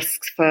real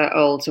risks for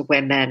older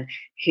women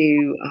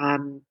who,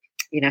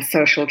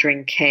 social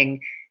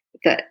drinking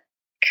that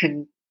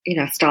can,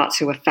 start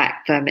to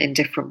affect them in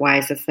different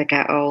ways as they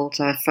get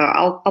older. So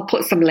I'll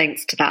put some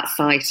links to that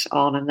site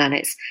on, and then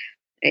it's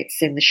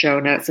in the show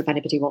notes if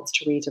anybody wants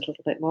to read a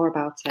little bit more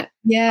about it.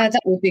 Yeah,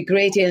 that would be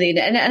great, Aileen.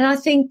 And I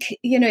think,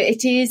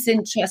 it is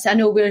interesting. I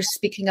know we're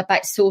speaking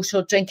about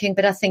social drinking,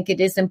 but I think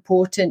it is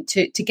important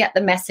to get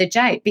the message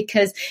out,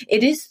 because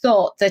it is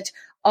thought that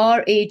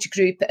our age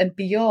group and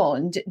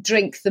beyond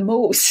drink the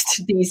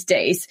most these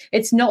days.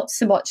 It's not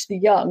so much the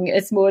young,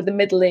 it's more the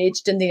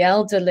middle-aged and the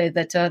elderly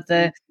that are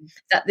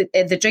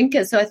the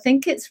drinkers. So I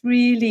think it's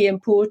really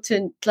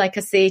important, like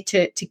I say,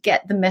 to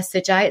get the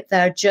message out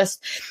there,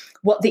 just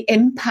what the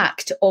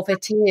impact of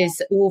it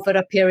is over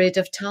a period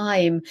of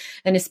time,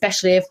 and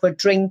especially if we're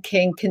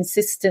drinking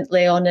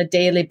consistently on a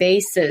daily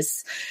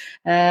basis.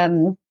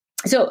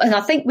 So, and I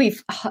think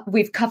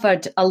we've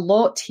covered a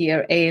lot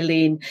here,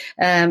 Aileen.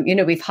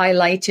 We've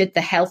highlighted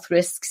the health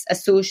risks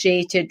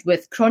associated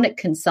with chronic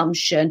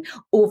consumption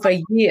over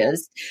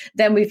years.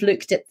 Then we've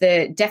looked at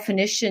the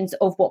definitions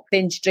of what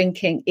binge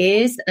drinking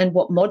is and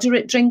what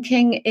moderate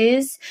drinking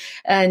is.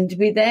 And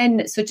we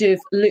then sort of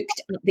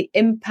looked at the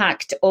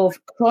impact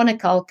of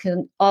chronic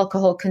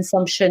alcohol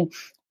consumption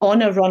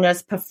on a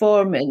runner's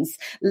performance,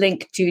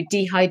 linked to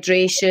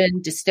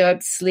dehydration,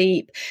 disturbed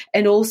sleep,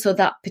 and also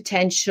that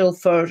potential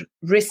for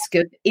risk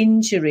of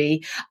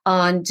injury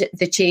and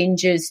the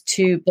changes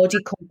to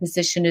body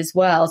composition as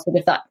well. Sort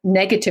of that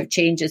negative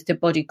changes to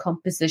body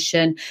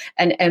composition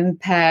and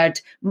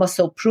impaired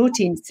muscle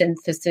protein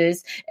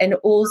synthesis, and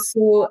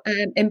also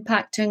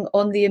impacting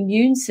on the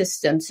immune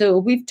system. So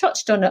we've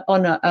touched on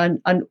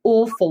an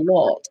awful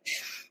lot.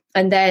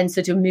 And then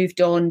sort of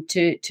moved on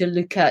to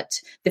look at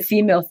the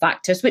female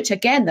factors, which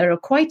again, there are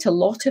quite a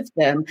lot of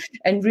them,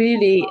 and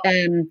really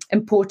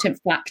important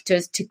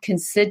factors to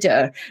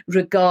consider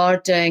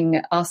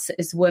regarding us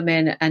as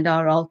women and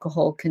our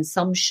alcohol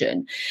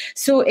consumption.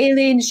 So,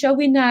 Aileen, shall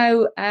we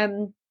now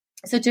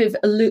sort of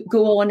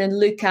go on and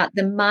look at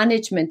the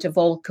management of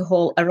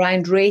alcohol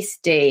around race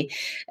day?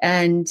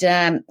 And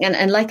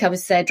like I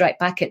was said right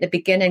back at the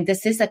beginning,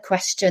 this is a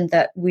question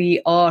that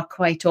we are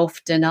quite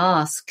often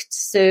asked.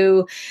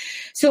 So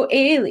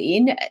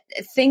Aileen,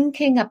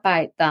 thinking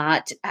about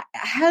that,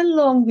 how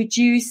long would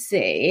you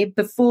say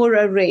before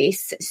a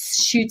race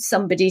should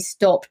somebody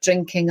stop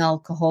drinking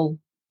alcohol?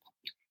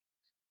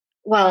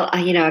 Well,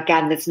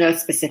 again, there's no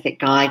specific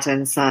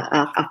guidance.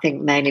 I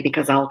think mainly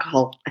because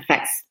alcohol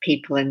affects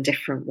people in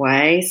different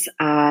ways.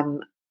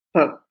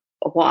 But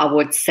what I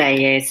would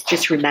say is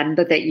just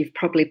remember that you've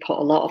probably put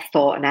a lot of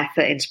thought and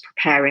effort into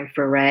preparing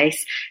for a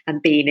race,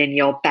 and being in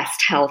your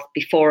best health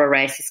before a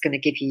race is going to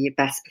give you your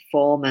best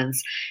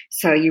performance.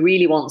 So you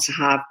really want to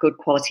have good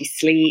quality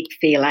sleep,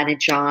 feel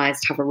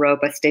energized, have a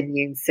robust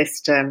immune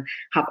system,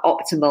 have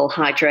optimal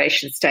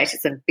hydration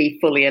status, and be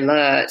fully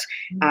alert.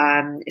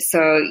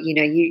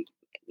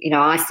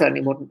 I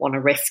certainly wouldn't want to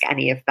risk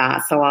any of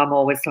that. So I'm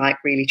always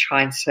really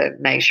trying to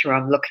make sure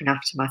I'm looking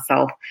after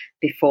myself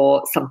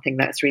before something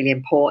that's really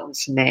important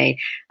to me.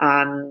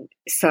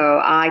 So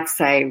I'd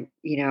say,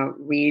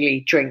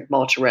 really drink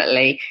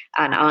moderately,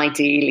 and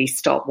ideally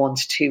stop 1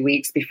 to 2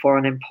 weeks before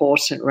an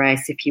important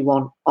race if you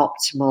want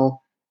optimal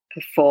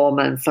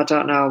performance. I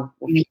don't know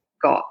if you've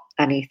got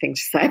anything to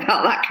say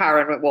about that,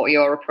 Karen, what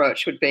your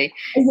approach would be.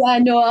 Yeah,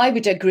 no, I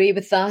would agree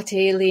with that,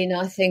 Aileen.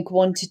 I think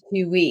 1 to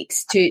 2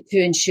 weeks to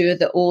ensure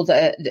that all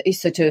the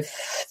sort of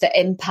the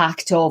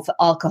impact of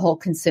alcohol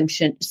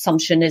consumption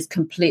is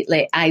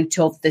completely out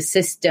of the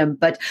system.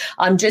 But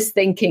I'm just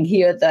thinking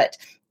here that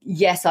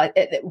yes,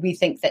 we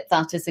think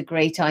that is a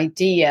great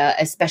idea,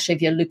 especially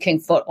if you're looking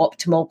for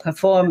optimal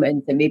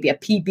performance and maybe a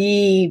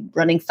PB,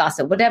 running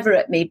faster, whatever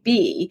it may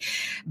be.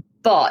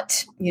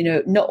 But,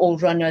 not all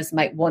runners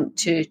might want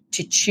to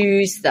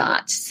choose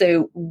that.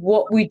 So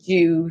what would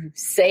you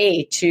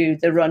say to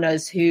the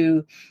runners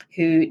who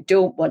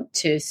don't want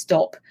to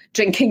stop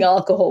drinking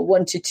alcohol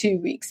 1 to 2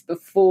 weeks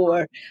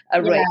before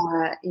a race?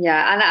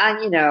 Yeah.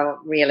 And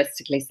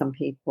realistically, some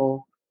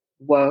people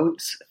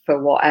won't,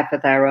 for whatever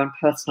their own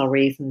personal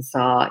reasons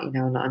are,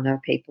 and I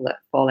know people that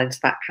fall into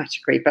that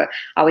category. But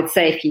I would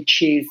say if you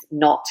choose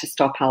not to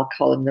stop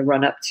alcohol in the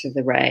run up to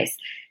the race,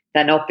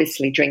 then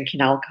obviously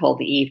drinking alcohol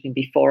the evening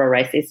before a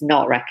race is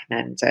not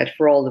recommended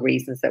for all the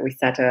reasons that we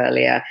said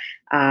earlier.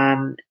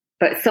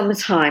 But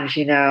sometimes,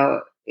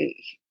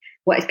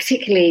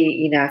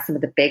 particularly, some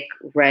of the big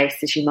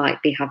races, you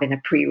might be having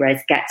a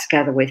pre-race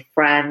get-together with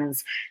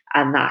friends,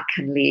 and that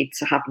can lead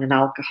to having an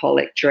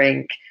alcoholic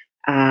drink.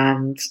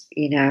 and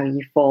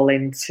you fall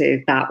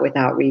into that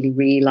without really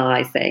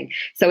realizing.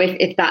 So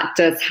if that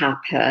does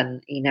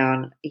happen,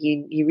 and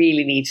you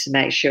really need to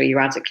make sure you're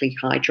adequately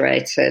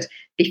hydrated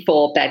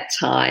before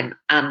bedtime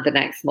and the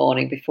next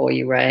morning before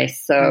you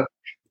race. So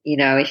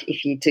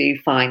if you do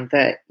find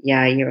that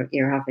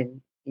you're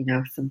having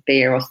some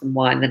beer or some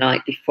wine the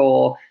night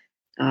before,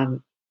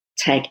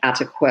 take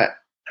adequate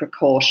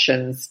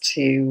precautions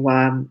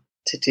to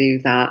do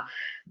that.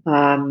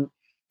 And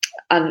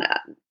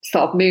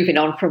sort of moving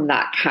on from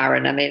that,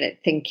 Karen, I mean,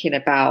 thinking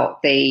about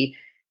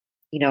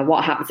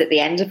what happens at the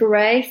end of a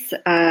race.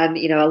 A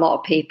lot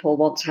of people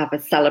want to have a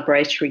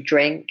celebratory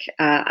drink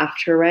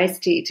after a race.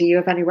 Do you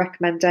have any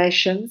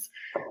recommendations?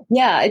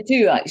 Yeah, I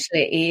do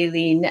actually,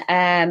 Aileen.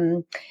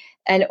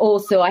 And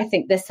also, I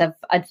think this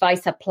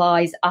advice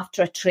applies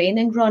after a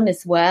training run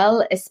as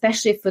well,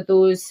 especially for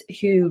those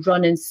who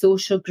run in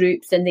social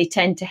groups and they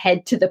tend to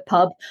head to the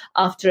pub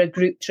after a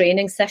group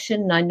training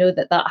session. And I know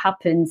that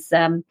happens,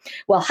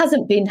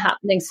 hasn't been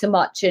happening so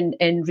much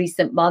in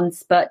recent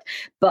months, but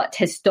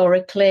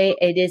historically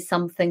it is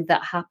something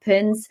that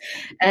happens.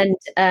 And,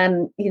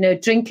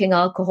 drinking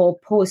alcohol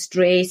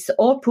post-race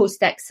or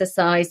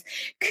post-exercise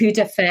could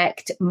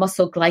affect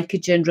muscle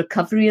glycogen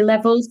recovery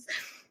levels.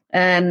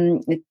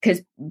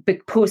 Because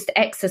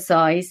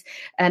post-exercise,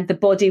 the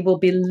body will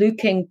be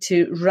looking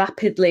to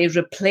rapidly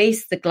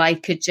replace the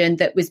glycogen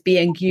that was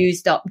being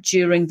used up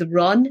during the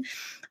run.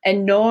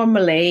 And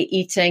normally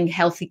eating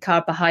healthy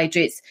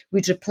carbohydrates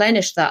would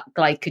replenish that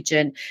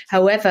glycogen.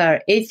 However,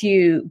 if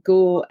you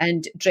go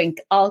and drink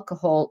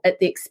alcohol at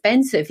the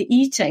expense of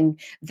eating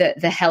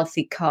the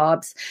healthy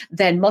carbs,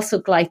 then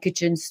muscle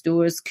glycogen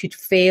stores could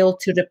fail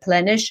to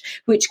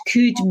replenish, which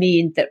could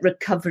mean that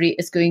recovery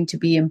is going to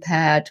be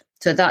impaired.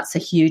 So that's a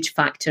huge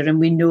factor. And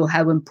we know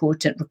how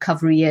important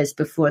recovery is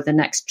before the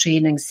next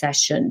training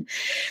session.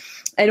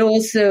 And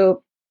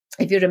also,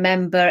 if you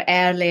remember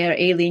earlier,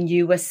 Aileen,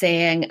 you were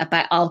saying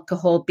about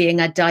alcohol being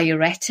a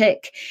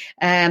diuretic,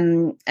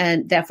 and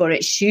therefore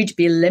it should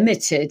be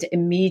limited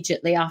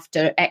immediately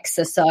after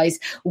exercise,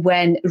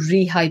 when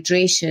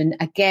rehydration,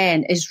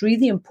 again, is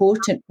really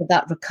important for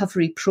that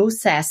recovery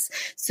process.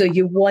 So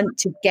you want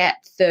to get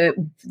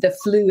the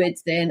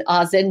fluids in,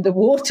 as in the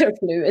water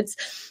fluids,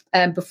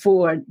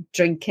 before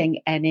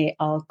drinking any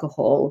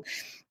alcohol.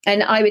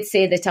 And I would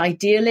say that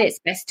ideally it's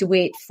best to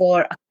wait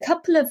for a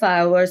couple of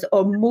hours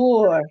or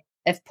more,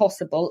 if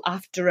possible,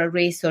 after a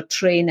race or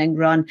training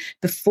run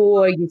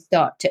before you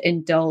start to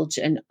indulge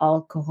in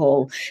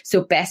alcohol. So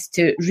best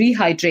to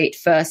rehydrate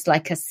first,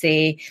 like I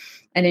say,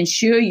 and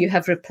ensure you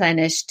have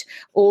replenished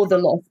all the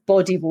lost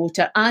body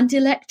water and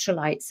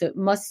electrolytes. So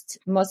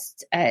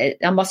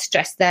I must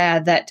stress there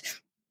that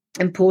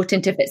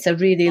important, if it's a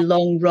really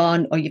long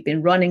run or you've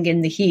been running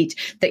in the heat,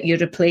 that you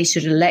replace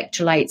your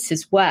electrolytes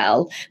as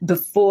well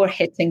before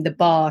hitting the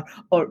bar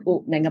or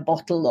opening a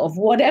bottle of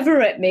whatever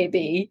it may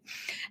be.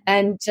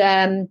 And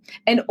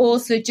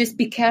also just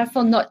be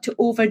careful not to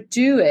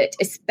overdo it,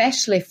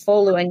 especially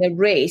following a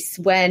race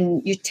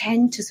when you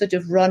tend to sort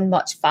of run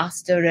much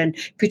faster and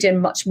put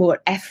in much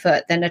more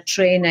effort than a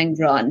training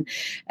run.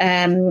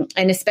 And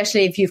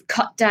especially if you've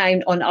cut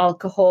down on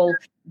alcohol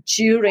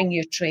during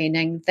your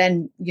training,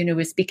 then,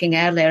 we're speaking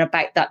earlier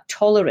about that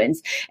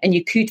tolerance, and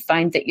you could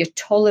find that your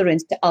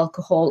tolerance to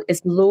alcohol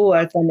is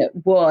lower than it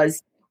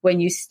was when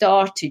you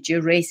started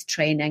your race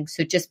training.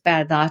 So just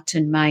bear that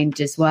in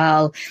mind as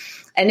well.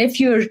 And if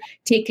you're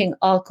taking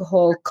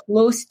alcohol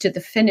close to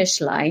the finish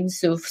line,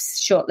 so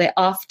shortly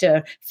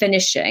after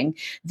finishing,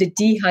 the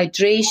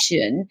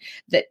dehydration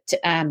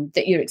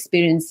that you're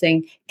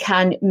experiencing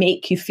can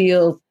make you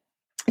feel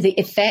the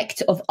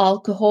effect of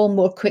alcohol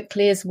more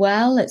quickly as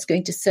well. It's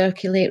going to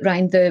circulate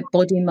around the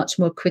body much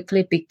more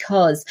quickly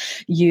because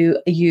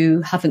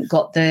you haven't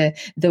got the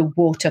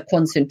water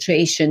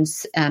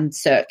concentrations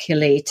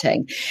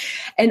circulating.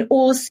 And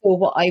also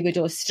what I would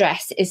always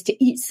stress is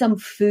to eat some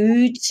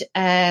food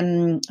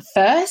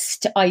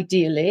first,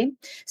 ideally.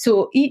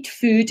 So eat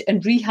food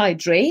and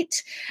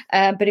rehydrate.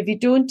 But if you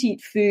don't eat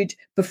food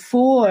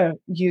before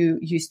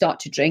you start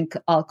to drink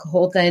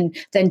alcohol, then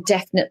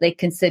definitely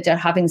consider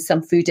having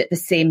some food at the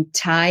same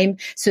time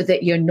so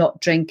that you're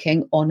not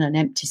drinking on an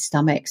empty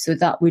stomach. So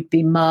that would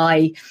be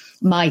my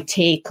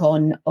take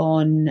on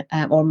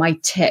or my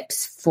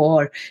tips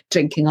for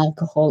drinking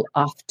alcohol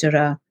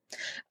after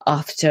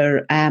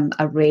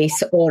a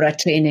race or a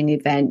training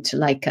event,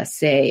 like I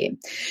say.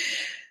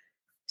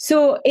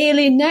 So,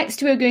 Aileen,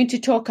 next we're going to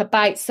talk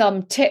about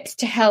some tips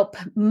to help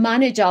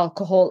manage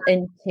alcohol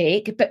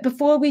intake. But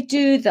before we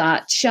do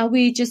that, shall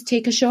we just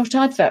take a short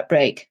advert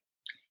break?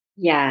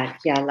 Yeah,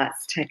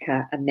 let's take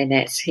a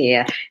minute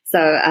here.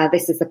 So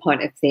this is the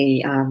point of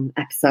the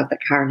episode that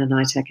Karen and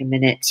I take a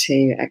minute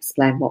to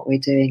explain what we're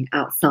doing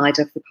outside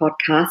of the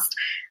podcast.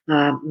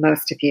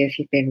 Most of you, if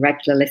you've been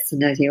regular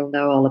listeners, you'll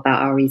know all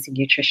about our Easy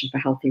Nutrition for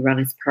Healthy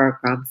Runners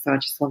program. So I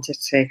just wanted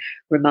to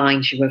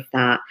remind you of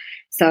that.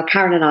 So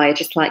Karen and I are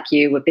just like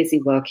you. We're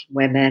busy working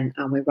women,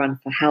 and we run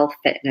for health,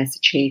 fitness,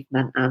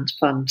 achievement and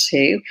fun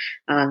too.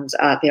 And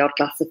the odd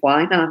glass of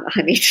wine,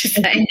 I need to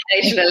say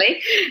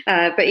occasionally.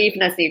 But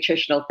even as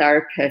nutritional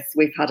therapists,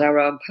 we've had our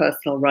own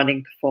personal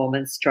running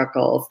performance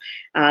struggles.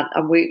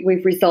 And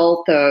we've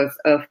resolved those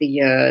over the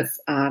years,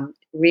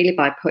 really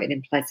by putting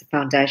in place a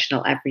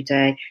foundational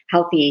everyday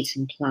healthy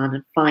eating plan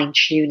and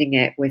fine-tuning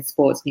it with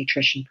sports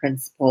nutrition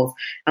principles.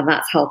 And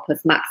that's helped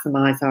us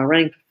maximise our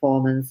running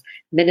performance,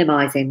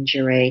 minimise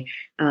injury,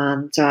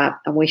 and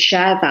we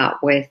share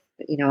that with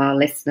our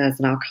listeners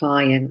and our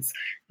clients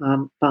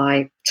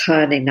by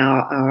turning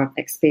our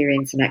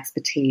experience and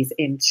expertise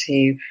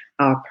into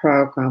our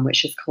program,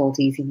 which is called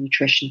Easy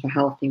Nutrition for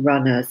Healthy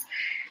Runners.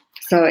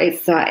 So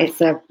it's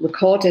a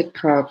recorded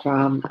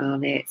program,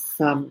 and it's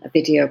a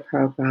video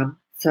program.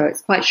 So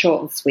it's quite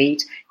short and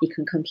sweet. You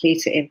can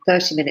complete it in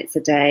 30 minutes a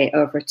day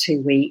over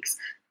 2 weeks,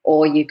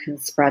 or you can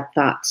spread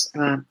that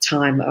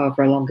time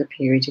over a longer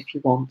period if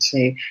you want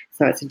to.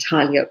 So it's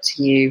entirely up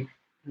to you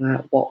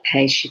what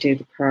pace you do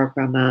the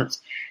program at.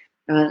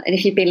 And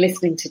if you've been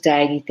listening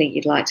today and you think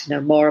you'd like to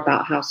know more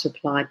about how to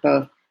apply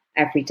both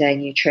everyday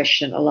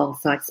nutrition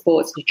alongside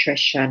sports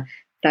nutrition,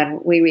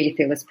 then we really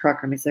feel this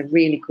program is a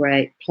really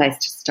great place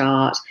to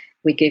start.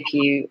 We give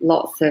you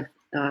lots of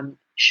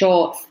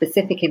short,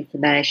 specific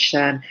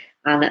information,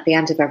 and at the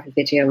end of every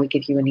video, we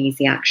give you an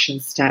easy action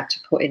step to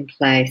put in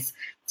place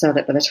so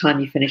that by the time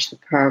you finish the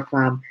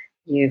program,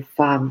 you've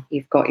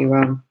got your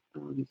own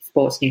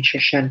sports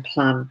nutrition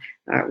plan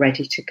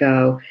ready to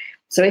go.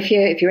 So if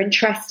you're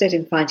interested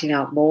in finding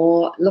out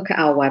more, look at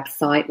our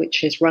website,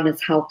 which is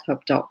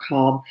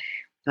runnershealthhub.com.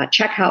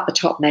 Check out the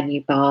top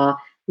menu bar,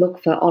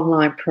 look for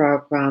online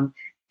program,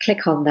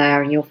 click on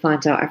there, and you'll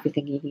find out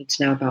everything you need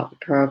to know about the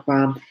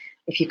program.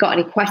 If you've got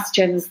any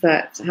questions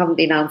that haven't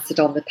been answered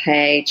on the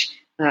page,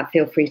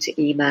 feel free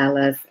to email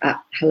us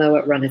at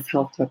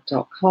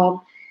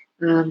hello@runnershealthhub.com,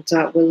 and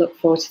we'll look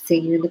forward to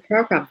seeing you in the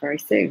program very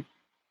soon.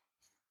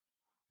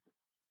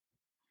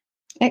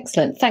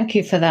 Excellent. Thank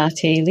you for that,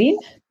 Aileen.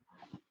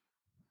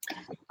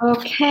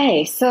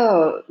 Okay,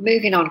 so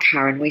moving on,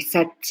 Karen, we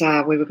said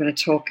we were going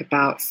to talk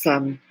about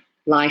some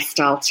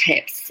lifestyle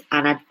tips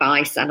and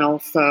advice and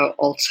also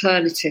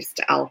alternatives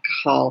to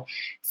alcohol.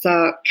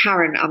 So,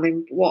 Karen,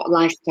 what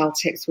lifestyle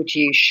tips would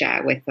you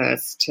share with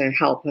us to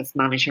help us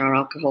manage our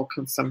alcohol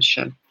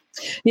consumption?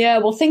 Yeah,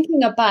 well,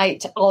 thinking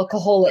about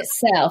alcohol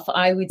itself,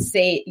 I would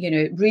say,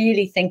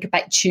 really think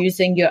about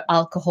choosing your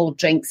alcohol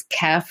drinks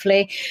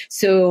carefully.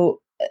 So,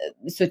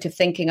 sort of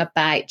thinking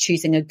about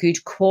choosing a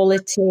good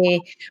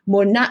quality,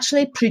 more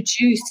naturally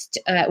produced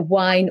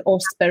wine or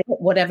spirit,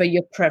 whatever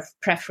your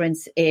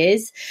preference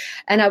is.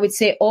 And I would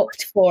say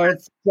opt for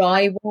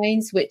dry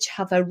wines, which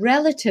have a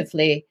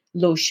relatively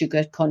low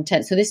sugar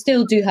content. So they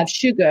still do have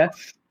sugar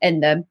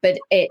in them, but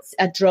it's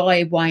a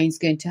dry wine is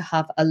going to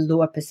have a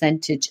lower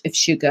percentage of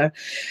sugar.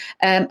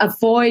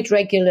 Avoid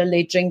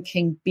regularly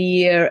drinking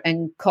beer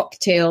and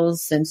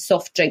cocktails and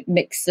soft drink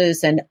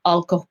mixes and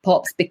alcohol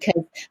pops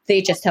because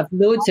they just have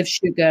loads of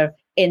sugar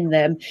in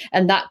them,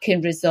 and that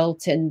can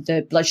result in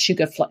the blood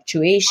sugar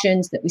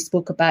fluctuations that we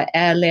spoke about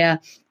earlier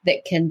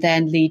that can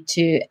then lead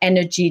to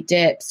energy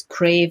dips,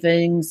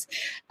 cravings,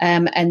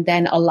 and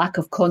then a lack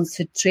of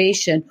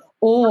concentration,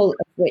 all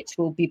of which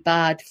will be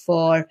bad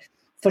for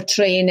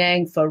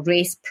training, for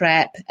race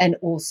prep, and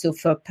also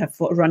for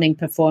running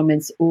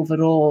performance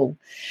overall.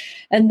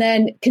 And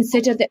then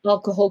consider the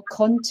alcohol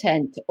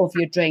content of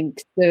your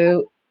drink.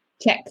 So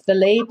check the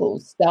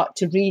labels, start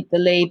to read the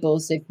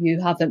labels if you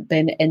haven't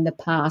been in the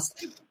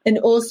past. And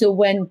also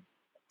when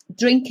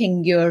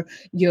drinking your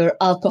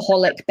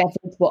alcoholic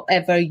beverage,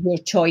 whatever your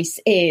choice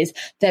is,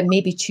 then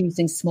maybe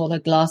choosing smaller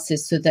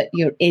glasses so that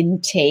your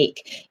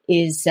intake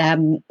is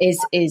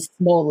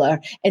smaller,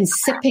 and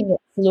sipping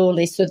it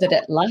slowly so that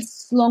it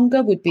lasts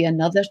longer would be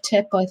another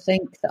tip I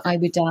think that I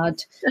would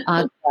add.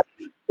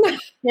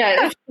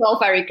 Yeah, it's all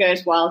very good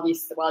while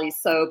you're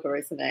sober,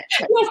 isn't it?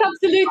 Yes,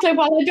 absolutely.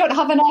 Well, I don't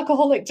have an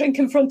alcoholic drink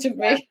in front of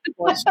me.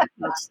 Once you've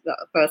had the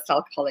first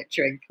alcoholic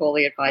drink, all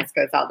the advice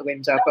goes out the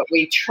window. But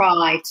we'll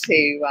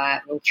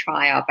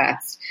try our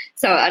best.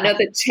 So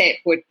another tip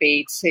would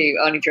be to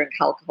only drink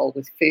alcohol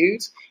with food,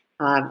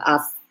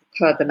 as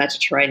per the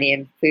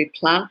Mediterranean food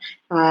plan,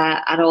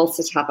 and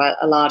also to have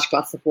a large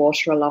glass of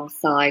water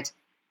alongside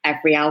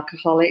every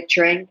alcoholic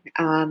drink.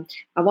 And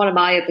one of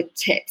my other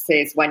tips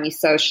is when you're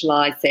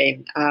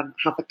socialising,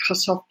 have a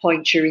cut-off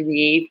point during the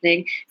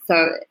evening.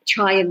 So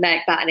try and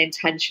make that an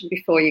intention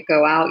before you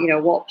go out.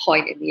 What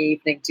point in the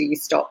evening do you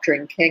stop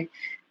drinking?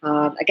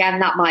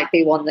 Again, that might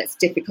be one that's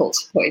difficult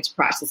to put into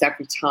practice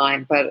every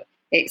time, but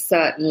it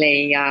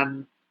certainly,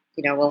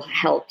 will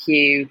help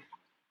you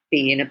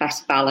be in a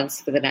better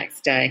balance for the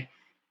next day.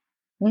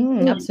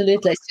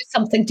 Absolutely. It's just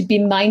something to be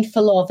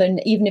mindful of.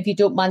 And even if you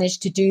don't manage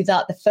to do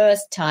that the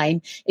first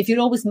time, if you're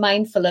always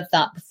mindful of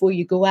that before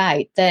you go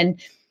out, then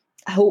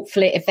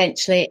hopefully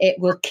eventually it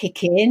will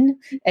kick in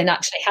and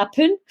actually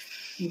happen.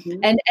 Mm-hmm.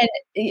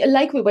 And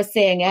like we were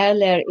saying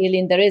earlier,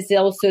 Aileen, there is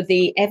also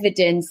the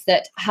evidence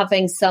that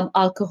having some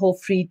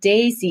alcohol-free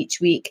days each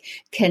week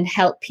can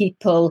help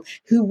people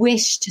who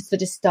wish to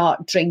sort of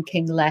start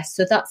drinking less.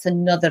 So that's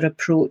another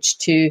approach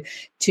to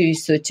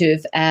sort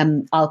of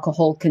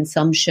alcohol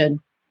consumption.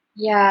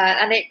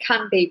 Yeah, and it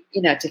can be,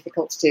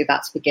 difficult to do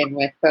that to begin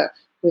with, but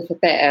with a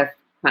bit of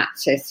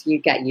practice, you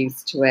get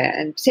used to it.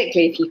 And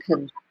particularly if you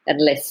can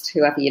enlist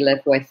whoever you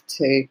live with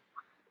to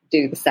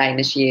do the same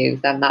as you,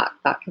 then that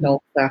can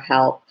also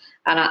help.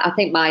 And I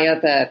think my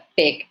other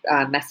big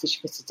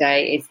message for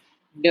today is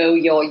know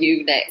your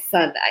units,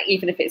 and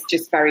even if it's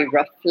just very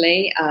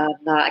roughly.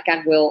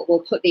 Again,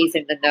 we'll put these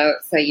in the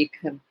notes so you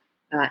can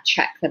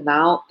check them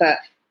out. But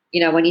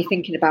when you're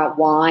thinking about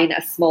wine,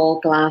 a small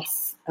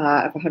glass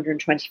of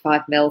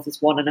 125 mils is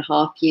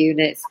 1.5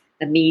 units.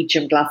 A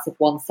medium glass of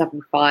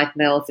 175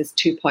 mils is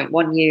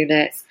 2.1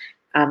 units,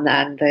 and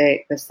then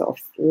the sort of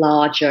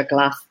larger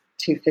glass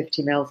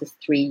 250 mils is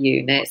 3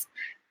 units.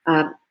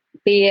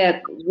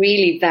 Beer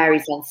really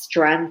varies on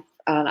strength,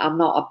 and I'm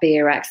not a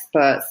beer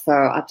expert, so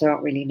I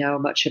don't really know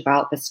much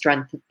about the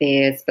strength of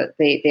beers, but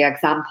the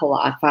example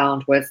that I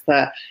found was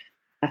that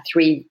a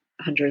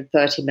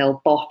 330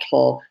 ml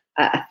bottle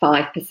at a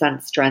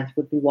 5% strength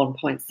would be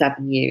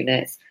 1.7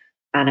 units,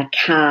 and a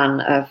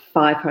can of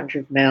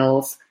 500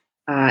 mils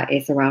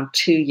is around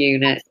 2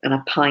 units, and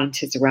a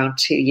pint is around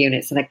 2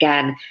 units. And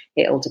again,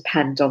 it'll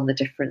depend on the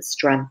different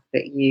strength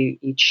that you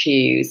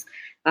choose.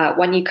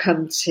 When you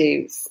come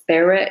to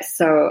spirit,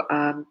 so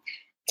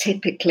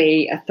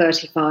typically a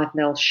 35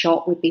 ml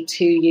shot would be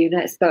 2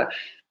 units, but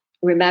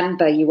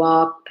remember, you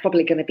are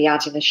probably going to be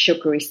adding a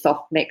sugary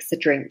soft mixer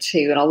drink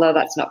too, and although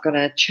that's not going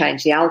to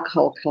change the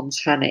alcohol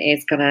content, it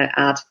is going to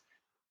add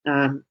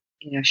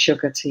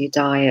sugar to your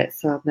diet,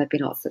 so maybe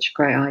not such a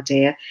great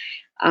idea.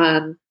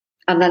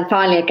 And then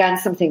finally, again,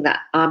 something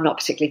that I'm not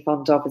particularly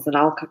fond of is an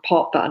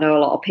alcopop, but I know a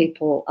lot of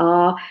people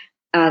are.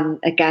 And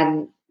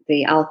again,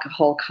 the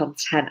alcohol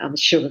content and the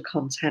sugar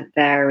content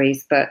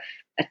varies, but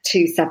a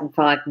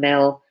 275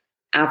 ml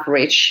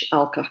average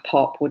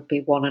alcopop would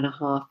be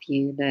 1.5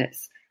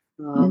 units.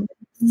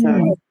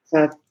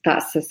 So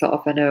that's a sort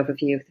of an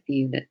overview of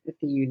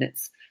the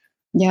units.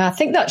 Yeah, I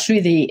think that's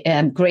really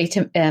great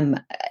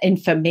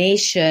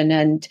information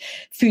and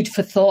food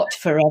for thought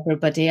for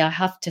everybody, I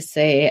have to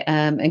say,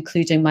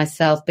 including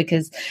myself,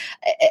 because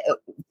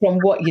from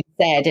what you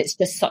said, it's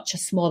just such a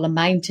small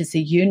amount as a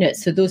unit.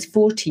 So those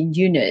 14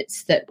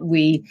 units that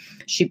we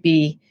should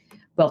be,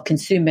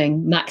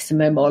 consuming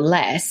maximum or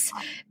less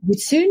would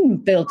soon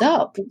build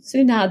up,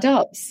 soon add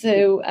up.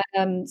 So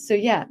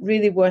yeah,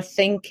 really worth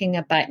thinking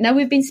about. Now,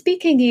 we've been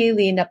speaking,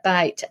 Aileen,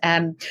 about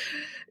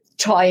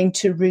trying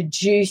to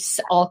reduce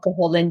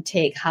alcohol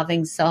intake,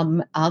 having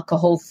some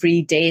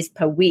alcohol-free days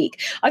per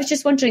week. I was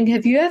just wondering,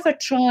 have you ever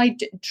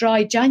tried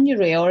dry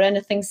January or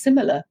anything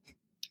similar?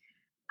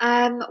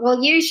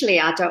 Well, usually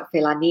I don't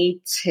feel I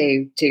need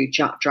to do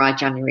dry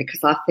January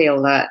because I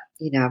feel that,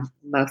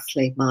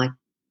 mostly my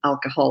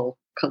alcohol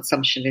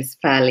consumption is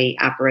fairly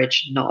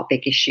average, not a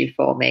big issue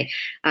for me.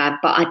 But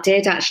I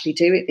did actually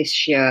do it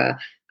this year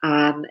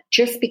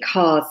just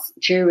because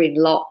during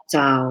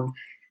lockdown,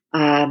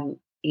 and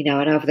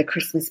over the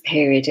Christmas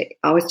period,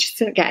 I was just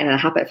getting in the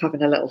habit of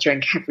having a little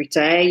drink every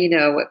day,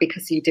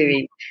 because you're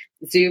doing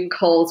Zoom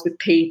calls with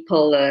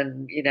people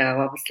and,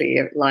 obviously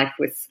life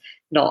was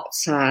not,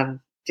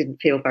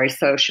 didn't feel very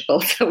sociable.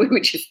 So we were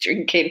just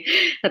drinking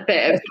a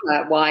bit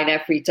of wine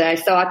every day.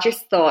 So I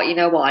just thought, you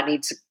know what,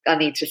 I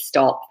need to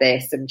stop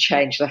this and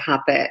change the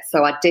habit.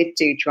 So I did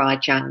do dry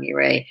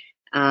January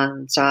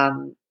and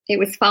it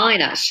was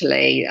fine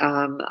actually.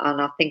 And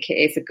I think it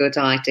is a good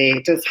idea.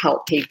 It does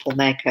help people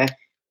make a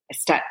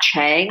step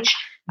change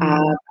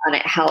and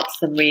it helps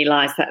them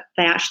realise that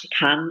they actually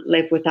can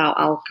live without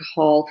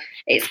alcohol.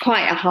 It's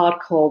quite a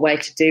hardcore way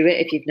to do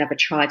it if you've never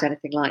tried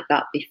anything like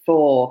that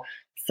before.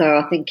 So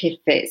I think if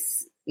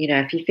it's,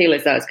 if you feel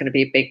as though it's going to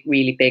be a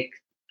really big,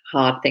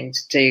 hard thing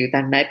to do,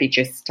 then maybe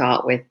just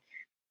start with,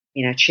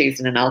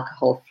 choosing an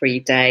alcohol-free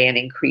day and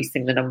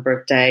increasing the number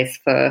of days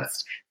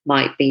first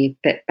might be a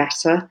bit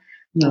better.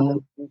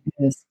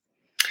 Yes.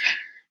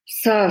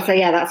 So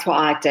yeah, that's what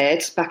I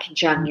did back in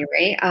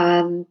January.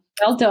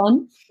 Well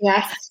done.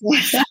 Yes.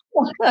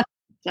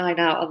 Dine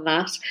out on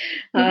that.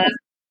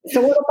 So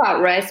what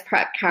about race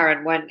prep,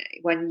 Karen?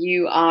 When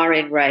you are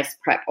in race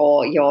prep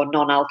or your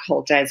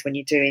non-alcohol days, when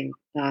you're doing,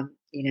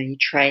 your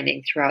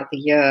training throughout the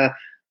year,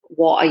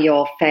 what are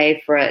your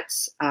favourite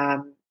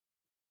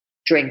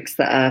drinks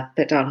that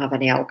don't have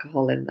any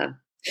alcohol in them?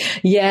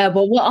 Yeah,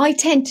 well, what I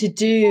tend to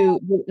do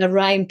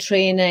around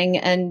training,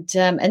 and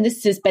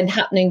this has been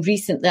happening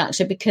recently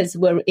actually because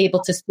we're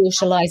able to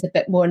socialise a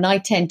bit more, and I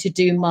tend to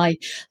do my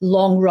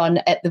long run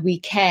at the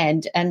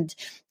weekend, and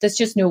there's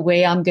just no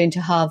way I'm going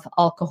to have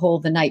alcohol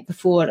the night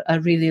before a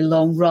really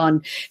long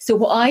run. So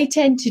what I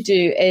tend to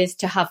do is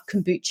to have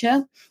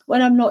kombucha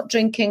when I'm not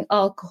drinking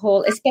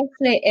alcohol,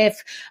 especially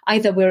if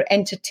either we're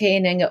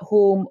entertaining at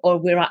home or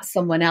we're at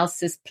someone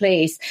else's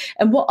place.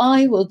 And what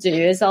I will do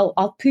is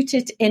I'll put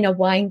it in a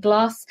wine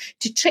glass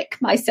to trick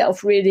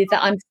myself really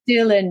that I'm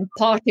still in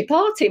party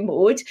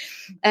mode.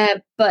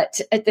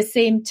 But at the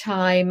same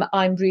time,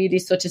 I'm really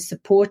sort of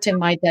supporting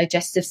my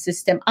digestive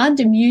system and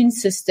immune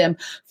system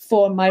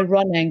for my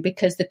running,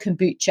 because the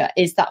kombucha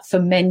is that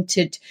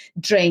fermented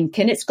drink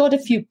and it's got a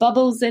few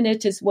bubbles in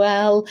it as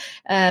well.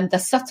 They're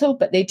subtle,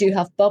 but they do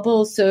have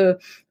bubbles. So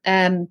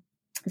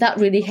that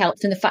really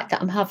helps. And the fact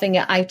that I'm having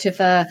it out of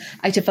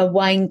a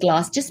wine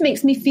glass just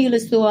makes me feel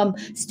as though I'm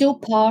still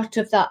part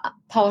of that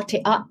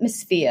party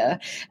atmosphere,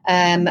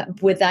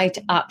 without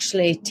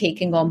actually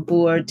taking on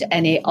board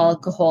any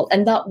alcohol.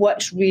 And that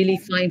works really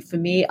fine for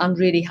me. I'm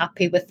really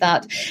happy with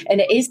that.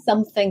 And it is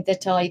something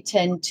that I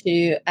tend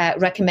to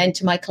recommend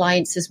to my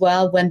clients as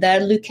well when they're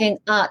looking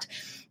at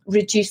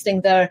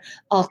reducing their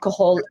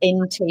alcohol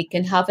intake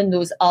and having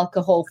those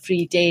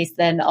alcohol-free days.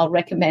 Then I'll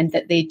recommend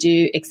that they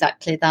do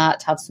exactly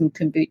that, have some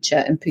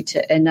kombucha and put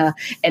it in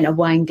a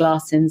wine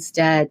glass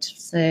instead.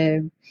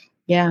 So,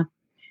 yeah.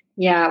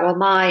 Yeah,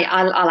 well,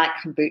 I like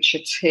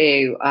kombucha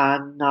too,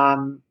 and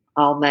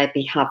I'll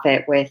maybe have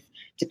it with,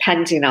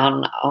 depending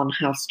on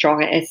how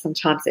strong it is.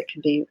 Sometimes it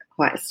can be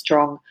quite a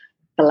strong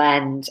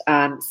blend.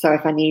 So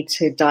if I need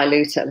to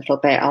dilute it a little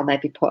bit, I'll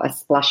maybe put a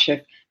splash of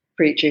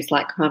fruit juice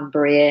like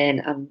cranberry in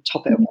and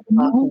top it up with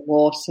sparkling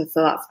water.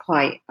 So that's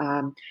quite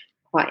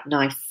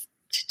nice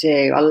to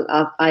do.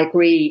 I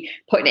agree.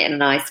 Putting it in a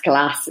nice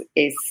glass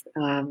is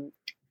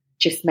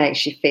just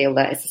makes you feel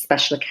that it's a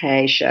special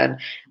occasion.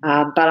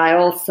 But I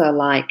also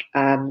like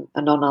a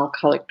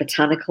non-alcoholic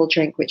botanical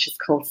drink, which is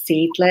called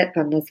Seedlip,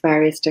 and there's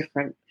various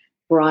different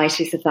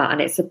varieties of that.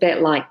 And it's a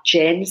bit like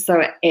gin,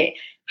 so it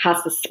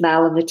has the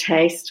smell and the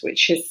taste,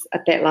 which is a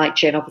bit like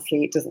gin.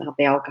 Obviously, it doesn't have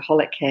the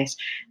alcoholic hit,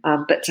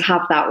 but to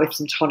have that with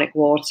some tonic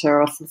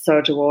water or some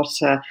soda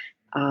water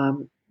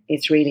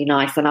is really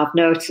nice. And I've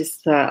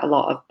noticed that a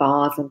lot of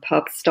bars and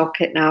pubs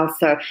stock it now.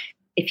 So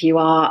if you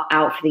are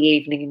out for the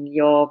evening and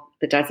you're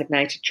the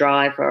designated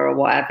driver or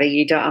whatever,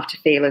 you don't have to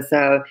feel as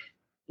though,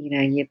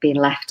 you've been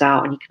left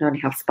out and you can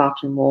only have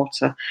sparkling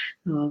water.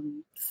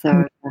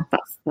 So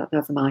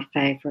those are my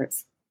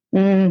favourites.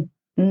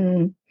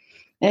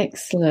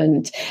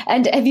 Excellent.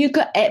 And have you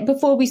got,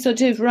 before we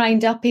sort of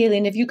round up,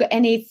 Aileen, have you got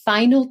any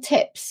final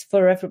tips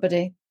for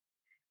everybody?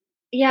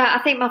 Yeah,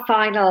 I think my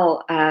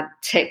final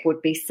tip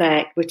would be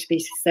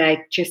to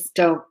say just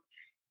don't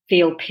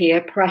feel peer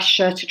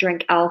pressure to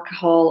drink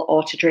alcohol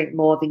or to drink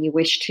more than you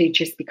wish to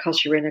just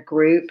because you're in a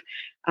group.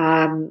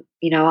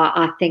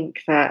 I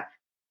think that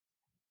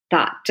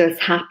does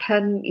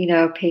happen.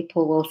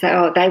 People will say,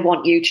 oh, they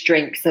want you to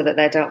drink so that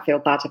they don't feel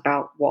bad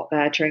about what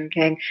they're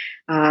drinking.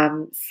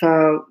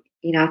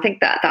 I think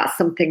that's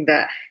something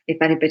that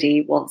if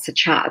anybody wants to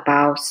chat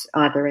about,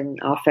 either in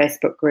our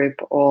Facebook group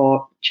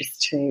or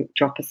just to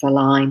drop us a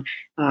line,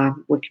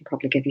 we can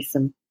probably give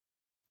you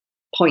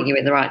point you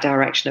in the right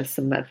direction of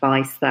some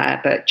advice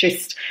there. But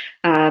just,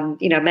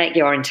 make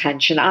your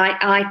intention.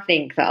 I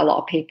think that a lot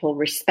of people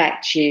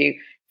respect you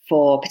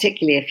for,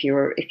 particularly if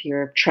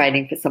you're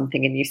training for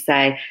something and you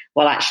say,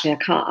 well, actually,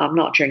 I'm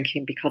not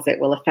drinking because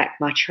it will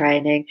affect my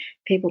training.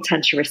 People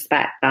tend to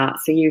respect that.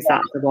 So use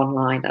that as a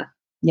one-liner.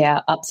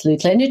 Yeah,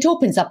 absolutely. And it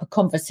opens up a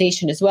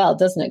conversation as well,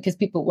 doesn't it? Because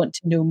people want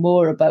to know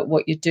more about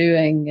what you're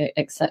doing,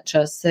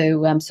 etc.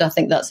 So I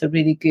think that's a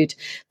really good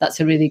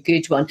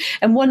one.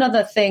 And one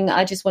other thing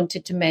I just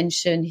wanted to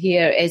mention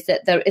here is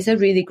that there is a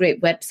really great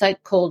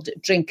website called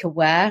Drink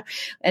Aware,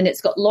 and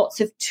it's got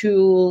lots of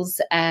tools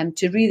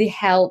to really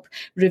help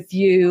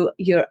review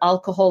your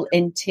alcohol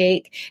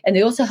intake. And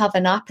they also have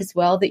an app as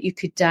well that you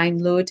could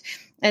download.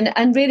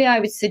 And really, I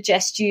would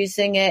suggest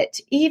using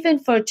it even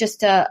for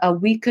just a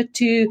week or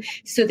two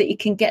so that you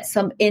can get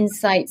some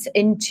insights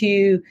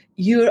into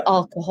your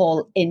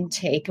alcohol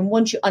intake. And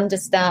once you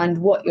understand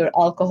what your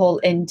alcohol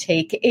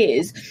intake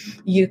is,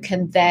 you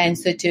can then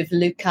sort of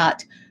look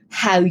at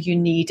how you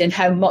need and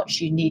how much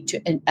you need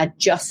to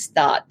adjust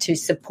that to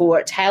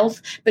support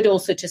health, but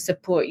also to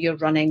support your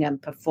running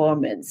and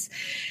performance.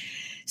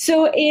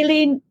 So,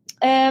 Aileen,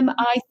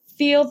 I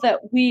feel that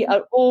we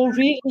are all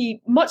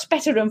really much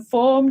better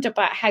informed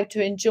about how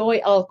to enjoy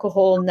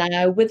alcohol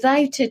now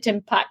without it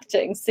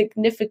impacting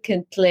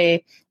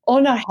significantly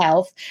on our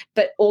health,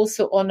 but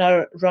also on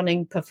our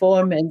running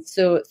performance.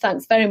 So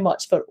thanks very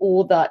much for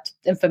all that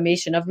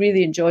information. I've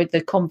really enjoyed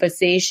the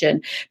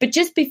conversation. But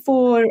just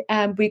before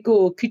we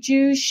go, could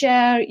you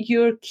share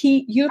your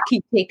key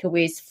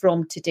takeaways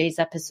from today's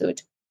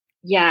episode?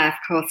 Yeah, of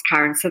course,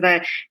 Karen. So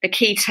the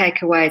key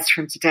takeaways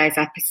from today's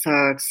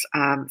episodes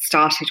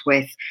started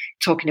with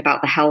talking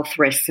about the health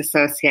risks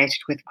associated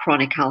with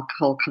chronic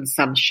alcohol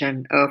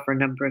consumption over a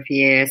number of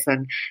years.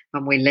 And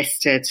we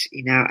listed,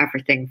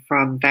 everything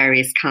from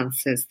various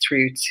cancers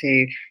through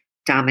to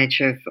damage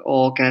of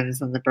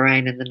organs and the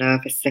brain and the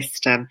nervous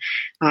system.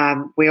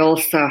 We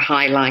also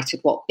highlighted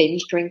what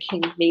binge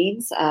drinking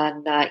means.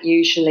 And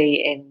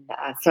usually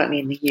certainly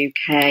in the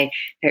UK,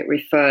 it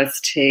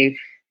refers to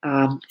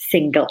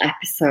single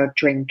episode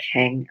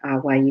drinking,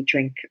 where you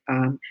drink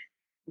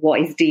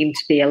what is deemed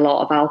to be a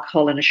lot of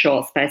alcohol in a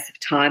short space of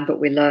time, but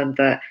we learned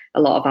that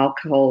a lot of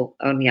alcohol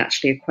only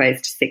actually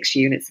equates to 6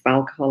 units of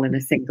alcohol in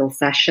a single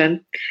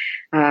session.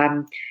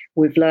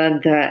 We've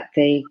learned that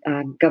the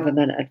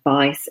government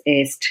advice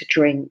is to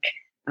drink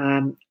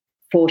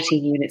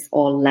 14 units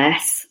or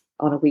less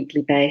on a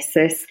weekly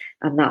basis,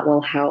 and that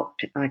will help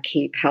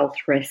keep health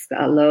risks at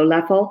a low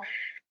level.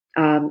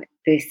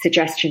 The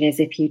suggestion is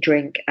if you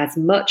drink as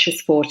much as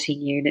 14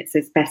 units,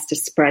 it's best to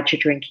spread your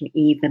drinking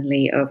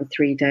evenly over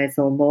 3 days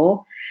or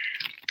more.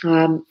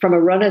 From a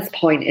runner's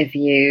point of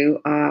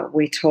view,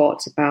 we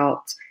talked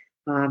about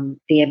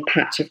the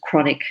impact of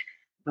chronic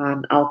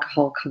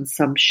alcohol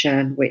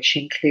consumption, which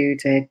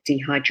included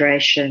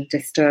dehydration,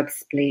 disturbed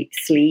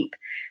sleep,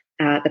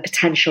 the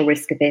potential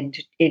risk of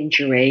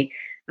injury,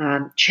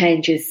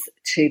 changes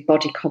to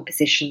body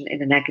composition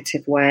in a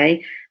negative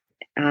way,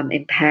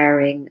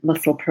 impairing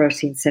muscle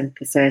protein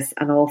synthesis,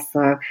 and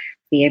also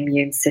the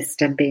immune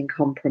system being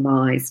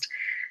compromised.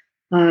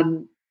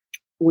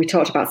 We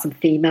talked about some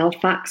female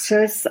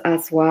factors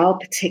as well,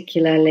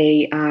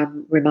 particularly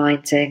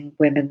reminding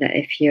women that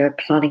if you're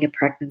planning a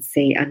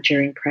pregnancy and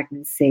during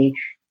pregnancy,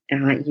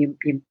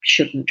 you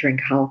shouldn't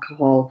drink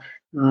alcohol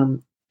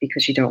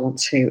because you don't want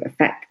to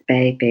affect the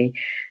baby,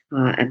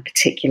 and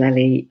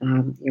particularly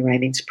you're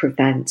aiming to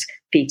prevent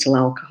fetal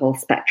alcohol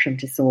spectrum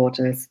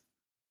disorders.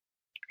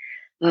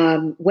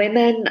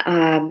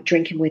 Women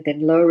drinking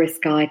within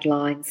low-risk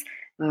guidelines,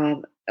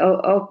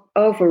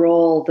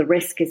 overall the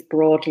risk is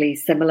broadly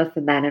similar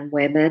for men and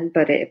women,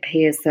 but it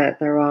appears that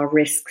there are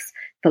risks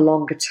for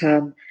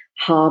longer-term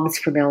harms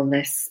from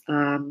illness.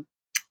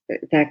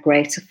 They're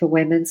greater for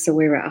women, so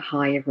we're at a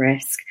higher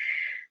risk.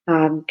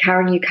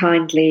 Karen, you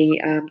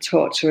kindly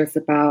talked to us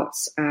about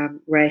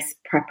race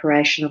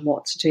preparation and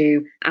what to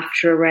do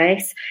after a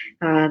race.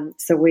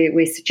 So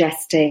we're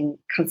suggesting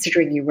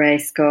considering your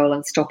race goal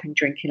and stopping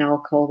drinking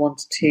alcohol 1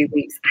 to 2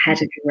 weeks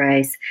ahead of your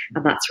race.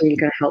 And that's really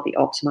going to help you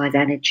optimize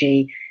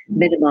energy,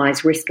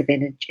 minimize risk of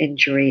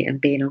injury and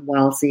being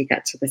unwell so you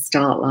get to the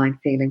start line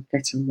feeling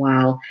fit and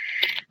well.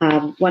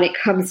 When it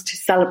comes to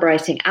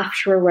celebrating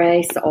after a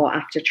race or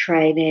after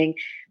training,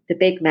 the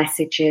big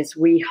message is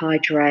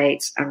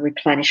rehydrate and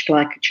replenish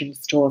glycogen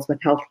stores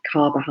with healthy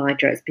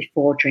carbohydrates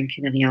before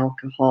drinking any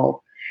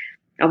alcohol.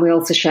 And we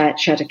also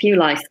shared a few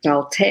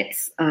lifestyle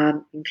tips,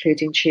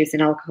 including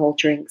choosing alcohol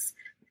drinks,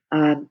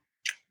 choosing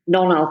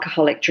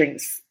alcoholic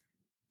drinks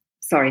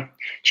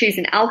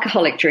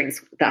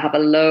that have a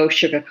low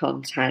sugar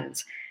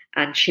content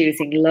and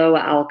choosing lower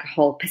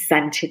alcohol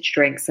percentage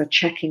drinks. So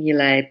checking your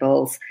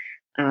labels,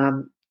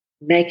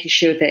 making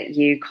sure that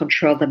you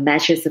control the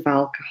measures of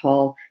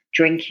alcohol,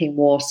 drinking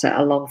water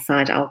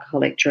alongside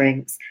alcoholic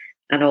drinks,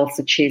 and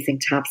also choosing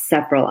to have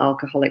several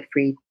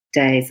alcoholic-free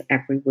days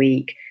every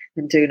week.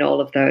 And doing all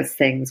of those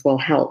things will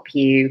help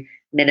you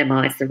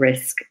minimize the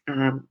risk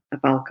of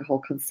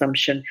alcohol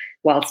consumption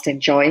whilst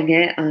enjoying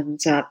it and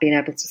being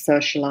able to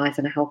socialize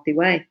in a healthy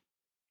way.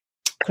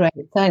 Great,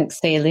 thanks,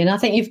 Aileen. I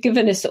think you've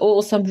given us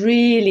all some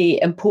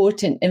really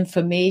important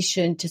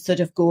information to sort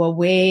of go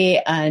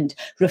away and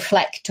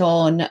reflect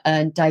on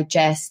and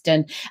digest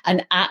and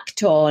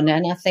act on.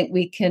 And I think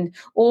we can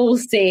all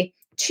say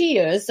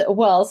cheers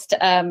whilst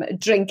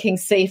drinking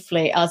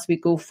safely as we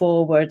go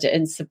forward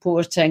in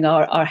supporting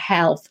our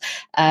health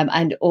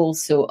and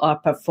also our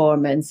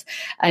performance.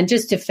 And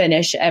just to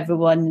finish,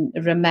 everyone,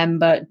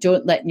 remember,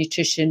 don't let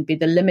nutrition be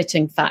the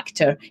limiting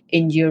factor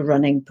in your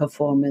running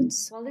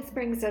performance. Well, this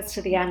brings us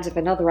to the end of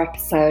another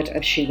episode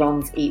of She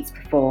Runs, Eats,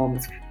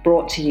 Performs,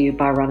 brought to you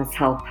by Runners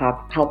Health Hub,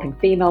 helping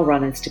female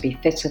runners to be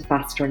fitter,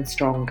 faster and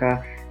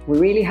stronger. We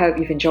really hope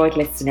you've enjoyed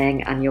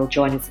listening and you'll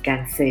join us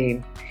again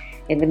soon.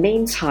 In the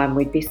meantime,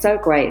 we'd be so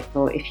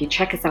grateful if you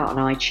check us out on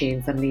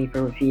iTunes and leave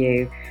a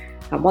review.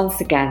 And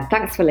once again,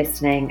 thanks for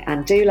listening,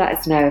 and do let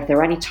us know if there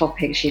are any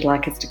topics you'd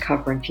like us to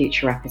cover in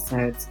future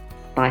episodes.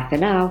 Bye for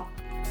now.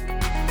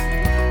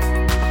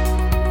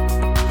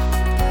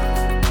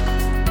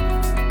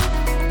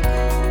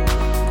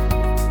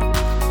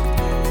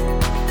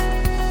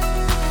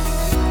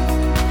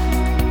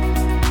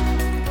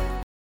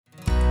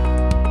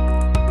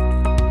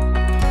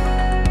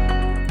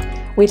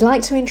 We'd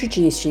like to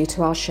introduce you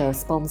to our show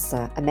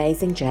sponsor,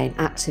 Amazing Jane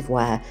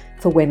Activewear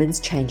for women's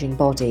changing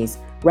bodies,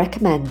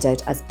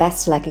 recommended as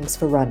best leggings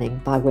for running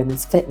by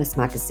Women's Fitness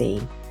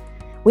magazine.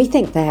 We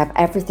think they have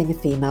everything a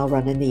female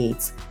runner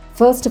needs.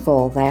 First of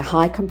all, they are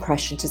high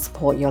compression to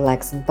support your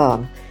legs and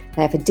bum.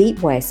 They have a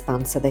deep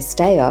waistband so they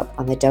stay up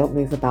and they don't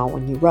move about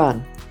when you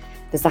run.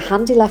 There's a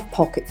handy left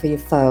pocket for your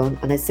phone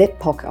and a zip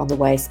pocket on the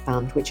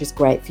waistband, which is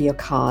great for your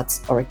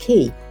cards or a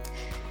key.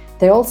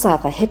 They also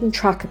have a hidden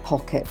tracker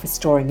pocket for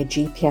storing a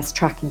GPS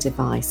tracking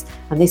device,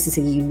 and this is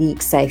a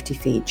unique safety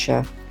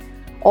feature.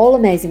 All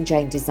Amazing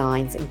Jane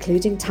designs,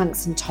 including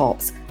tanks and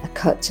tops, are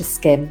cut to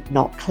skim,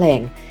 not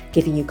cling,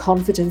 giving you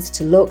confidence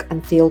to look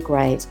and feel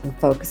great and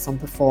focus on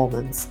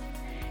performance.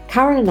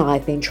 Karen and I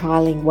have been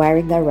trialling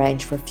wearing their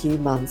range for a few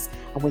months,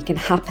 and we can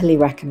happily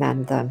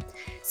recommend them.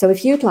 So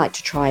if you'd like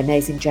to try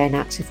Amazing Jane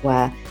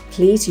activewear,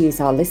 please use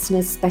our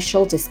listeners'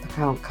 special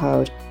discount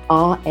code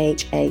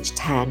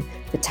RHH10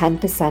 for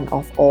 10%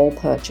 off all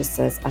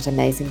purchases at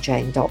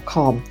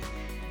AmazingJane.com.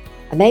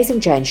 Amazing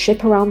Jane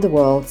ship around the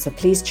world, so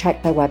please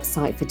check their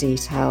website for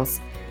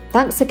details.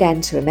 Thanks again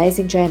to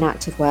Amazing Jane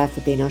Activewear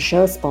for being our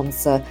show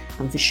sponsor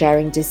and for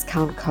sharing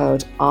discount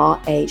code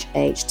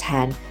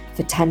RHH10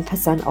 for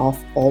 10%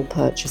 off all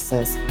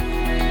purchases.